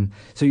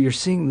 So you're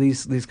seeing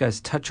these guys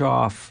touch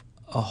off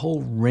a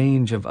whole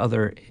range of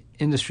other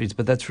industries,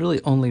 but that's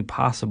really only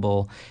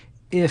possible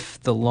if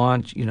the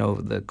launch,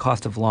 the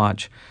cost of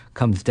launch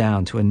comes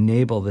down to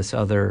enable this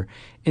other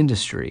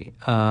industry.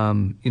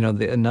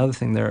 Another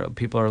thing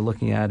people are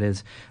looking at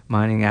is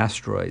mining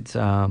asteroids.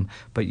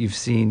 But you've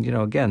seen,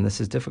 again, this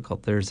is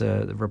difficult. There's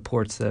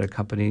reports that a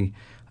company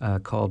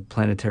called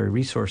Planetary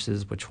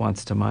Resources, which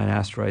wants to mine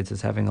asteroids,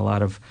 is having a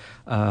lot of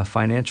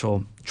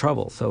financial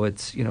trouble. So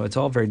it's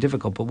all very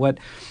difficult. But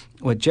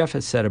what Jeff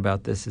has said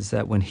about this is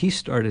that when he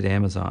started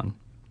Amazon,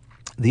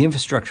 the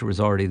infrastructure was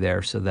already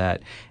there so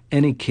that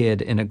any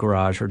kid in a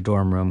garage or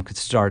dorm room could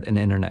start an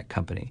internet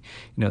company.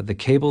 The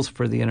cables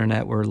for the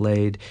internet were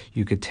laid.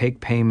 You could take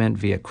payment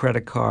via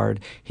credit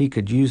card. He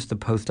could use the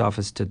post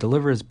office to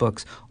deliver his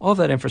books. All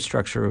that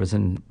infrastructure was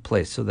in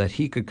place so that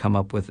he could come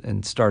up with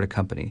and start a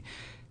company.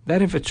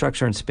 That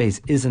infrastructure in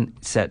space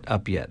isn't set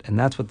up yet, and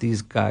that's what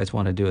these guys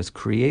want to do: is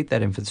create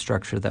that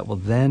infrastructure that will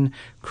then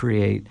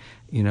create,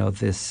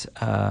 this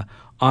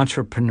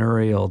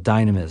entrepreneurial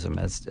dynamism,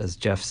 as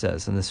Jeff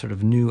says, and this sort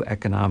of new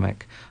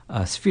economic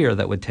sphere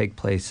that would take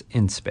place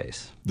in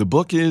space. The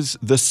book is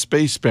The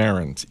Space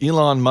Barons,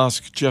 Elon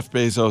Musk, Jeff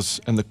Bezos,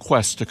 and the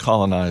Quest to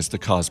Colonize the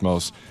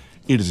Cosmos.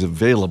 It is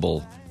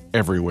available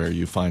everywhere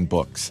you find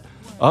books.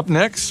 Up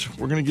next,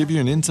 we're going to give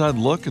you an inside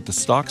look at the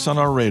stocks on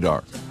our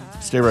radar.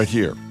 Stay right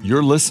here.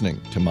 You're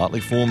listening to Motley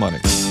Fool Money.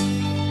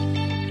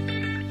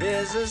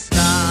 There's a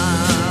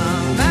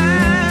starman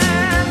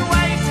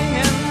waiting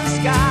in the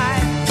sky.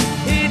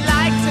 He'd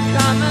like to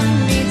come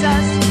and meet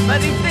us,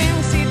 but he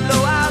thinks he'd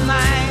blow our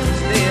minds.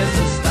 There's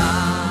a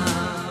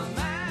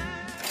starman.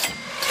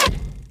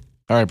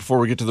 All right, before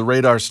we get to the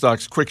radar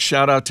stocks, quick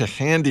shout out to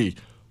Handy.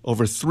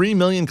 Over 3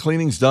 million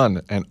cleanings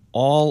done, and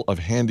all of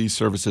Handy's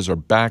services are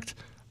backed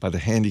by the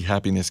Handy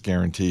Happiness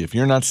Guarantee. If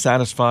you're not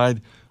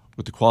satisfied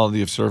with the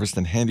quality of service,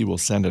 then Handy will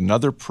send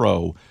another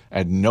pro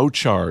at no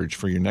charge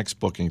for your next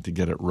booking to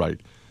get it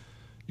right.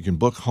 You can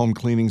book home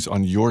cleanings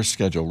on your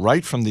schedule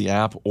right from the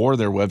app or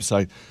their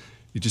website.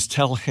 You just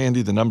tell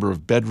Handy the number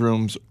of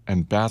bedrooms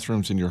and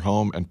bathrooms in your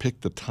home and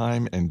pick the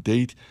time and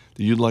date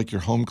that you'd like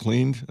your home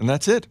cleaned, and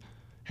that's it.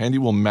 Handy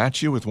will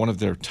match you with one of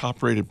their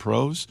top-rated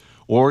pros,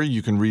 or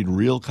you can read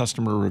real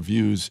customer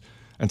reviews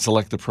and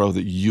select the pro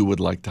that you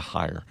would like to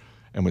hire.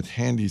 And with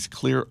Handy's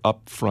clear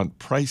upfront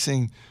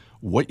pricing,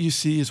 what you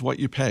see is what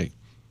you pay.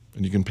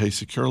 And you can pay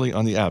securely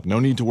on the app. No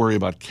need to worry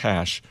about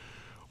cash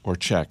or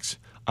checks.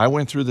 I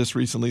went through this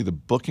recently. The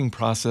booking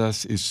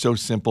process is so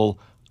simple,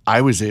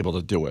 I was able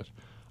to do it.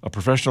 A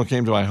professional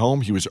came to my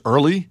home. He was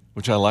early,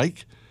 which I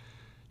like.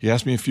 He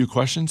asked me a few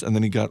questions, and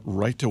then he got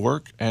right to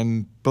work,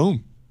 and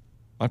boom,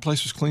 my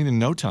place was clean in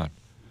no time.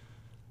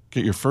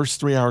 Get your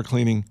first 3-hour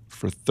cleaning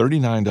for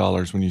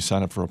 $39 when you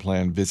sign up for a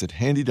plan. Visit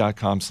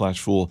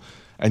handy.com/fool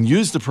and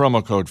use the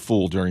promo code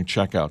FOOL during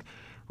checkout.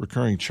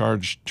 Recurring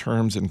charge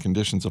terms and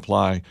conditions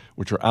apply,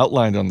 which are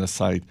outlined on the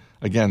site.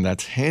 Again,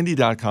 that's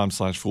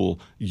handy.com/fool.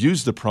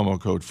 Use the promo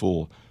code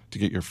FOOL to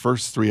get your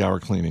first 3-hour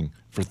cleaning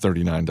for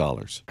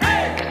 $39.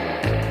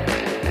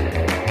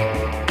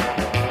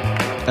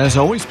 As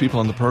always, people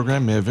on the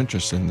program may have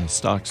interest in the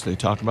stocks they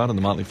talk about, and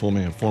the Motley Fool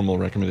may have formal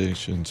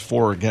recommendations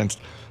for or against.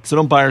 So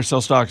don't buy or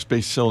sell stocks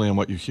based solely on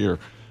what you hear.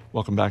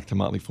 Welcome back to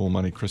Motley Fool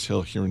Money. Chris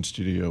Hill here in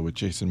studio with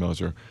Jason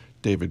Moser,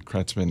 David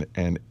Kretzmann,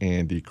 and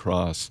Andy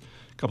Cross.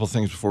 A couple of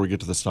things before we get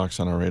to the stocks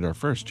on our radar.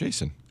 First,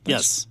 Jason.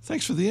 Yes.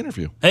 Thanks for the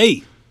interview.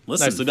 Hey,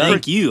 listen, Nicely done.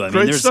 thank you.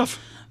 Great there's stuff.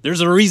 There's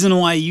a reason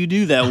why you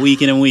do that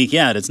week in and week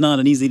out. It's not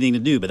an easy thing to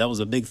do, but that was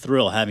a big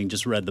thrill having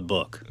just read the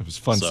book. It was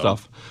fun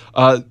stuff.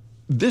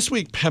 This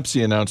week,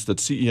 Pepsi announced that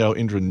CEO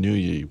Indra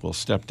Nooyi will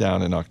step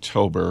down in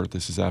October.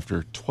 This is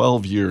after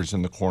 12 years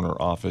in the corner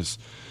office.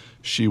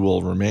 She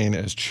will remain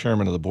as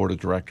chairman of the board of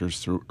directors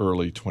through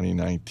early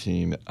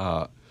 2019.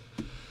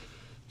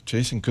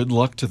 Jason, good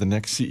luck to the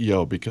next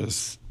CEO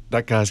because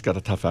that guy's got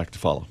a tough act to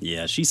follow.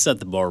 Yeah, she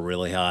set the bar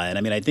really high.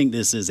 And I think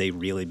this is a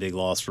really big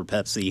loss for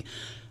Pepsi.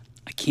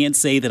 I can't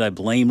say that I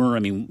blame her.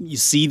 You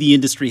see the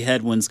industry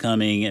headwinds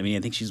coming. I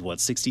think she's,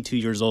 62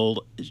 years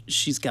old?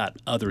 She's got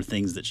other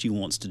things that she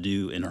wants to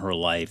do in her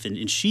life.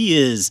 And she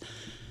is,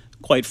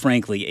 quite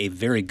frankly, a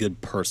very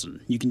good person.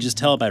 You can just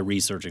tell by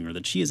researching her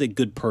that she is a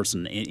good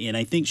person. And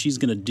I think she's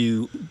going to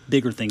do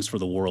bigger things for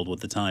the world with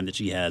the time that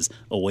she has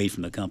away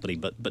from the company.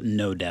 But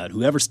no doubt,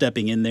 whoever's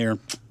stepping in there,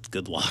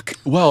 good luck.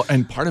 Well,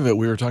 and part of it,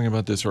 we were talking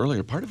about this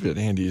earlier, part of it,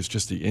 Andy, is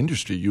just the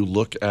industry. You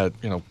look at,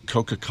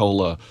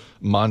 Coca-Cola,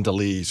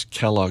 Mondelez,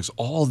 Kellogg's,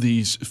 all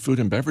these food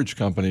and beverage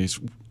companies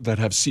that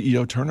have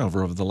CEO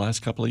turnover over the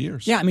last couple of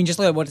years. Yeah, just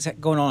look at what's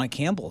going on at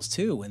Campbell's,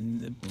 too,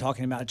 and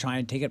talking about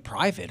trying to take it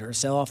private or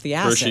sell off the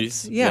assets.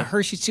 Hershey's. Yeah,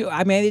 Hershey's, too.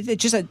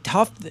 It's just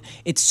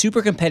it's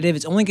super competitive.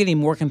 It's only getting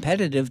more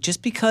competitive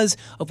just because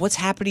of what's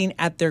happening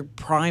at their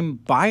prime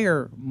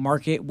buyer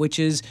market, which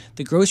is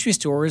the grocery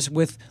stores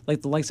with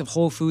the likes of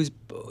Whole Foods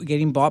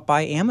getting bought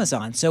by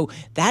Amazon. So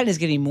that is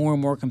getting more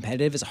and more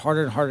competitive. It's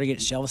harder and harder to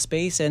get shelf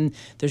space, and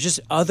there's just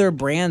other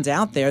brands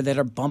out there that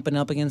are bumping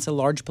up against the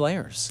large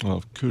players.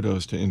 Well,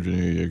 kudos to Indra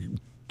Nooyi.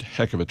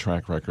 Heck of a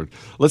track record.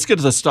 Let's get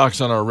to the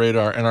stocks on our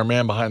radar, and our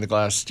man behind the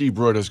glass, Steve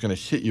Broido, is going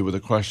to hit you with a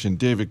question.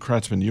 David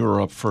Kretzmann, you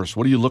are up first.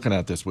 What are you looking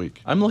at this week?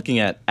 I'm looking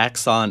at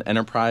Axon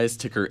Enterprise,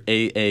 ticker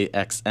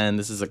AAXN.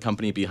 This is a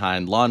company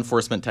behind law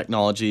enforcement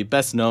technology,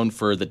 best known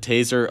for the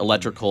Taser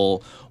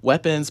electrical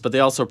weapons, but they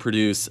also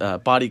produce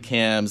body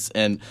cams,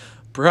 and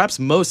perhaps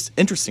most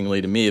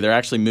interestingly to me, they're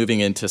actually moving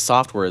into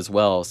software as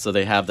well. So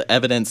they have the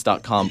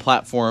evidence.com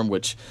platform,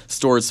 which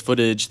stores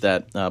footage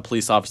that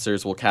police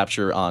officers will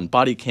capture on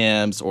body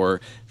cams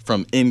or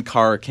from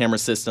in-car camera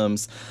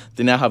systems.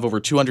 They now have over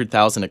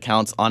 200,000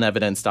 accounts on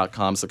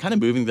evidence.com, so kind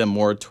of moving them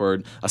more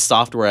toward a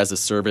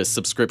software-as-a-service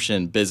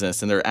subscription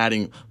business, and they're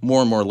adding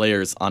more and more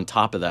layers on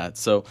top of that.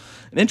 So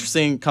an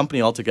interesting company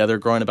altogether,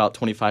 growing about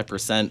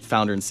 25%,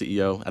 founder and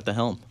CEO at the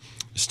helm.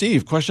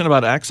 Steve, question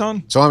about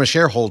Axon? So I'm a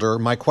shareholder.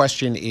 My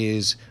question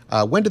is,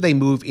 when do they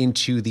move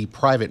into the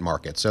private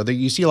market? So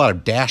you see a lot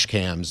of dash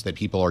cams that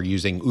people are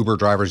using. Uber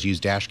drivers use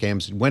dash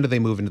cams. When do they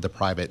move into the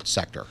private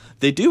sector?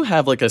 They do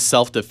have like a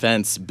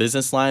self-defense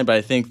business line, but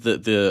I think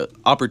that the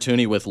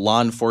opportunity with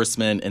law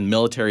enforcement and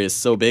military is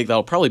so big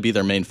that'll probably be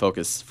their main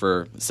focus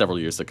for several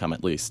years to come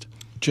at least.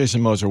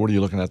 Jason Moser, what are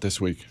you looking at this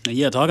week?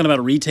 Yeah, talking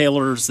about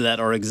retailers that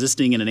are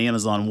existing in an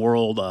Amazon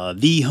world,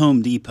 the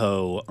Home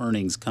Depot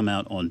earnings come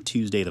out on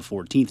Tuesday the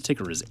 14th.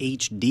 Ticker is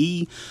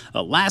HD.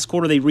 Last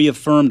quarter, they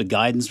reaffirmed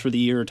guidance for the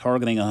year,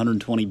 targeting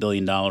 $120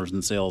 billion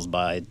in sales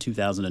by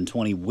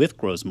 2020 with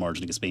gross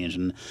margin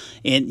expansion.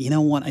 And you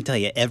know what? I tell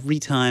you, every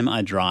time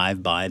I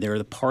drive by there,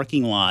 the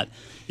parking lot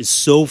is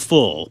so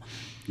full.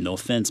 No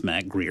offense,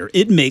 Matt Greer.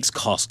 It makes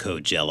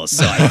Costco jealous.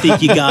 So I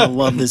think you got to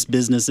love this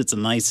business. It's a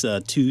nice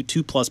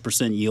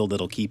 2+% yield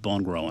that'll keep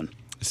on growing.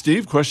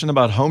 Steve, question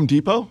about Home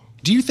Depot?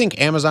 Do you think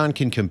Amazon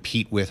can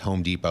compete with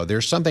Home Depot?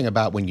 There's something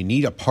about when you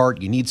need a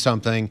part, you need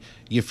something,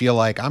 you feel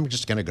like, I'm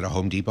just going to go to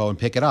Home Depot and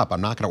pick it up.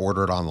 I'm not going to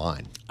order it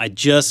online. I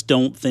just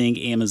don't think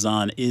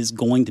Amazon is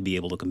going to be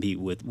able to compete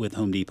with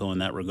Home Depot in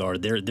that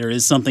regard. There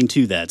is something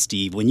to that,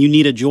 Steve. When you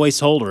need a joist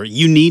holder,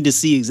 you need to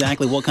see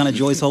exactly what kind of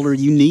joist holder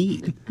you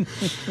need.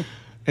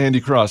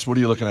 Andy Cross, what are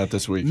you looking at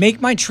this week? Make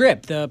My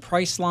Trip, the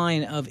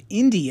Priceline of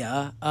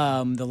India,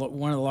 one of the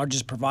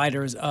largest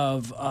providers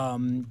of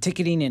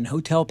ticketing and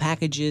hotel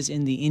packages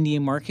in the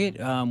Indian market,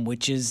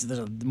 which is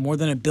more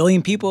than 1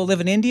 billion people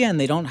live in India, and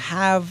they don't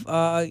have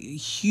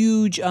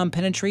huge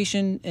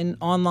penetration in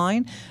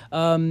online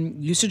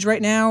usage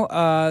right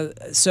now.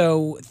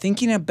 So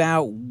thinking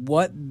about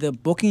what the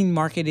booking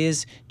market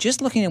is,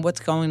 just looking at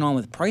what's going on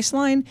with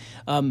Priceline,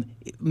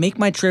 Make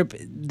My Trip,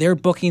 their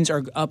bookings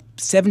are up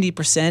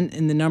 70%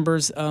 in the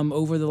numbers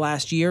over the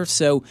last year.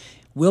 So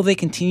will they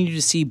continue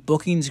to see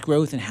bookings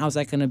growth, and how's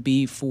that going to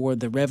be for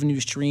the revenue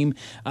stream?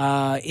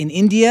 In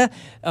India,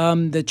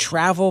 the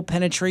travel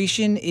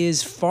penetration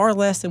is far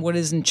less than what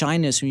is in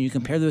China. So when you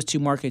compare those two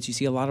markets, you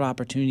see a lot of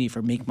opportunity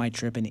for Make My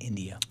Trip in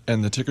India.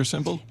 And the ticker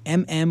symbol?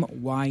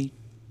 MMYT.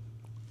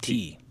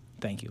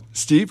 Thank you.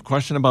 Steve,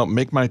 question about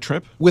Make My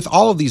Trip? With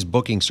all of these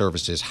booking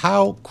services,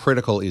 how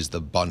critical is the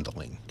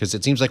bundling? Because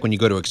it seems like when you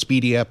go to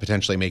Expedia,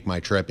 potentially Make My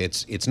Trip,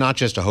 it's not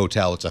just a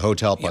hotel. It's a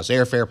hotel plus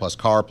airfare plus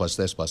car plus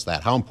this plus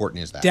that. How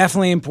important is that?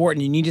 Definitely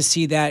important. You need to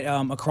see that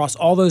across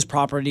all those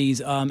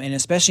properties, and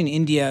especially in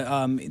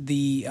India,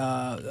 the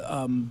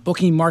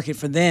booking market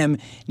for them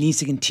needs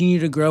to continue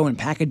to grow, and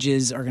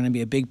packages are going to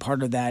be a big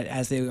part of that,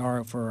 as they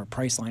are for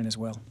Priceline as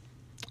well.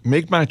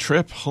 Make My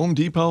Trip, Home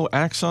Depot,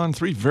 Axon,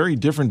 3 very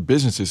different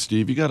businesses,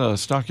 Steve. You got a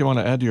stock you want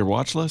to add to your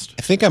watch list?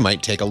 I think I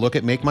might take a look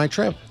at Make My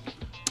Trip.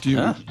 Do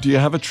you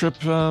have a trip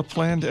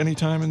planned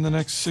anytime in the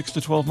next 6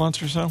 to 12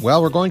 months or so?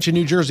 Well, we're going to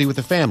New Jersey with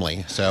the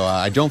family, so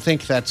I don't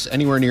think that's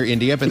anywhere near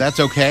India, but that's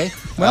okay.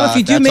 Well, if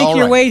you do make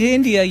your way to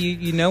India,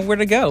 you know where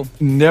to go.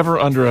 Never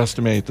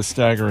underestimate the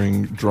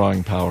staggering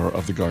drawing power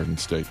of the Garden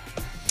State.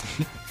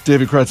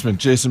 David Kretzmann,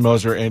 Jason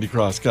Moser, Andy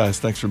Cross. Guys,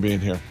 thanks for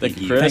being here.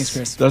 Thank you, Chris. Thanks,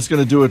 Chris. That's going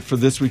to do it for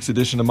this week's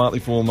edition of Motley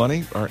Fool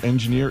Money. Our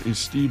engineer is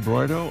Steve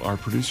Broido. Our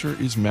producer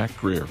is Matt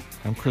Greer.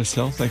 I'm Chris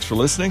Hill. Thanks for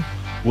listening.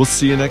 We'll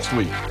see you next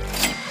week.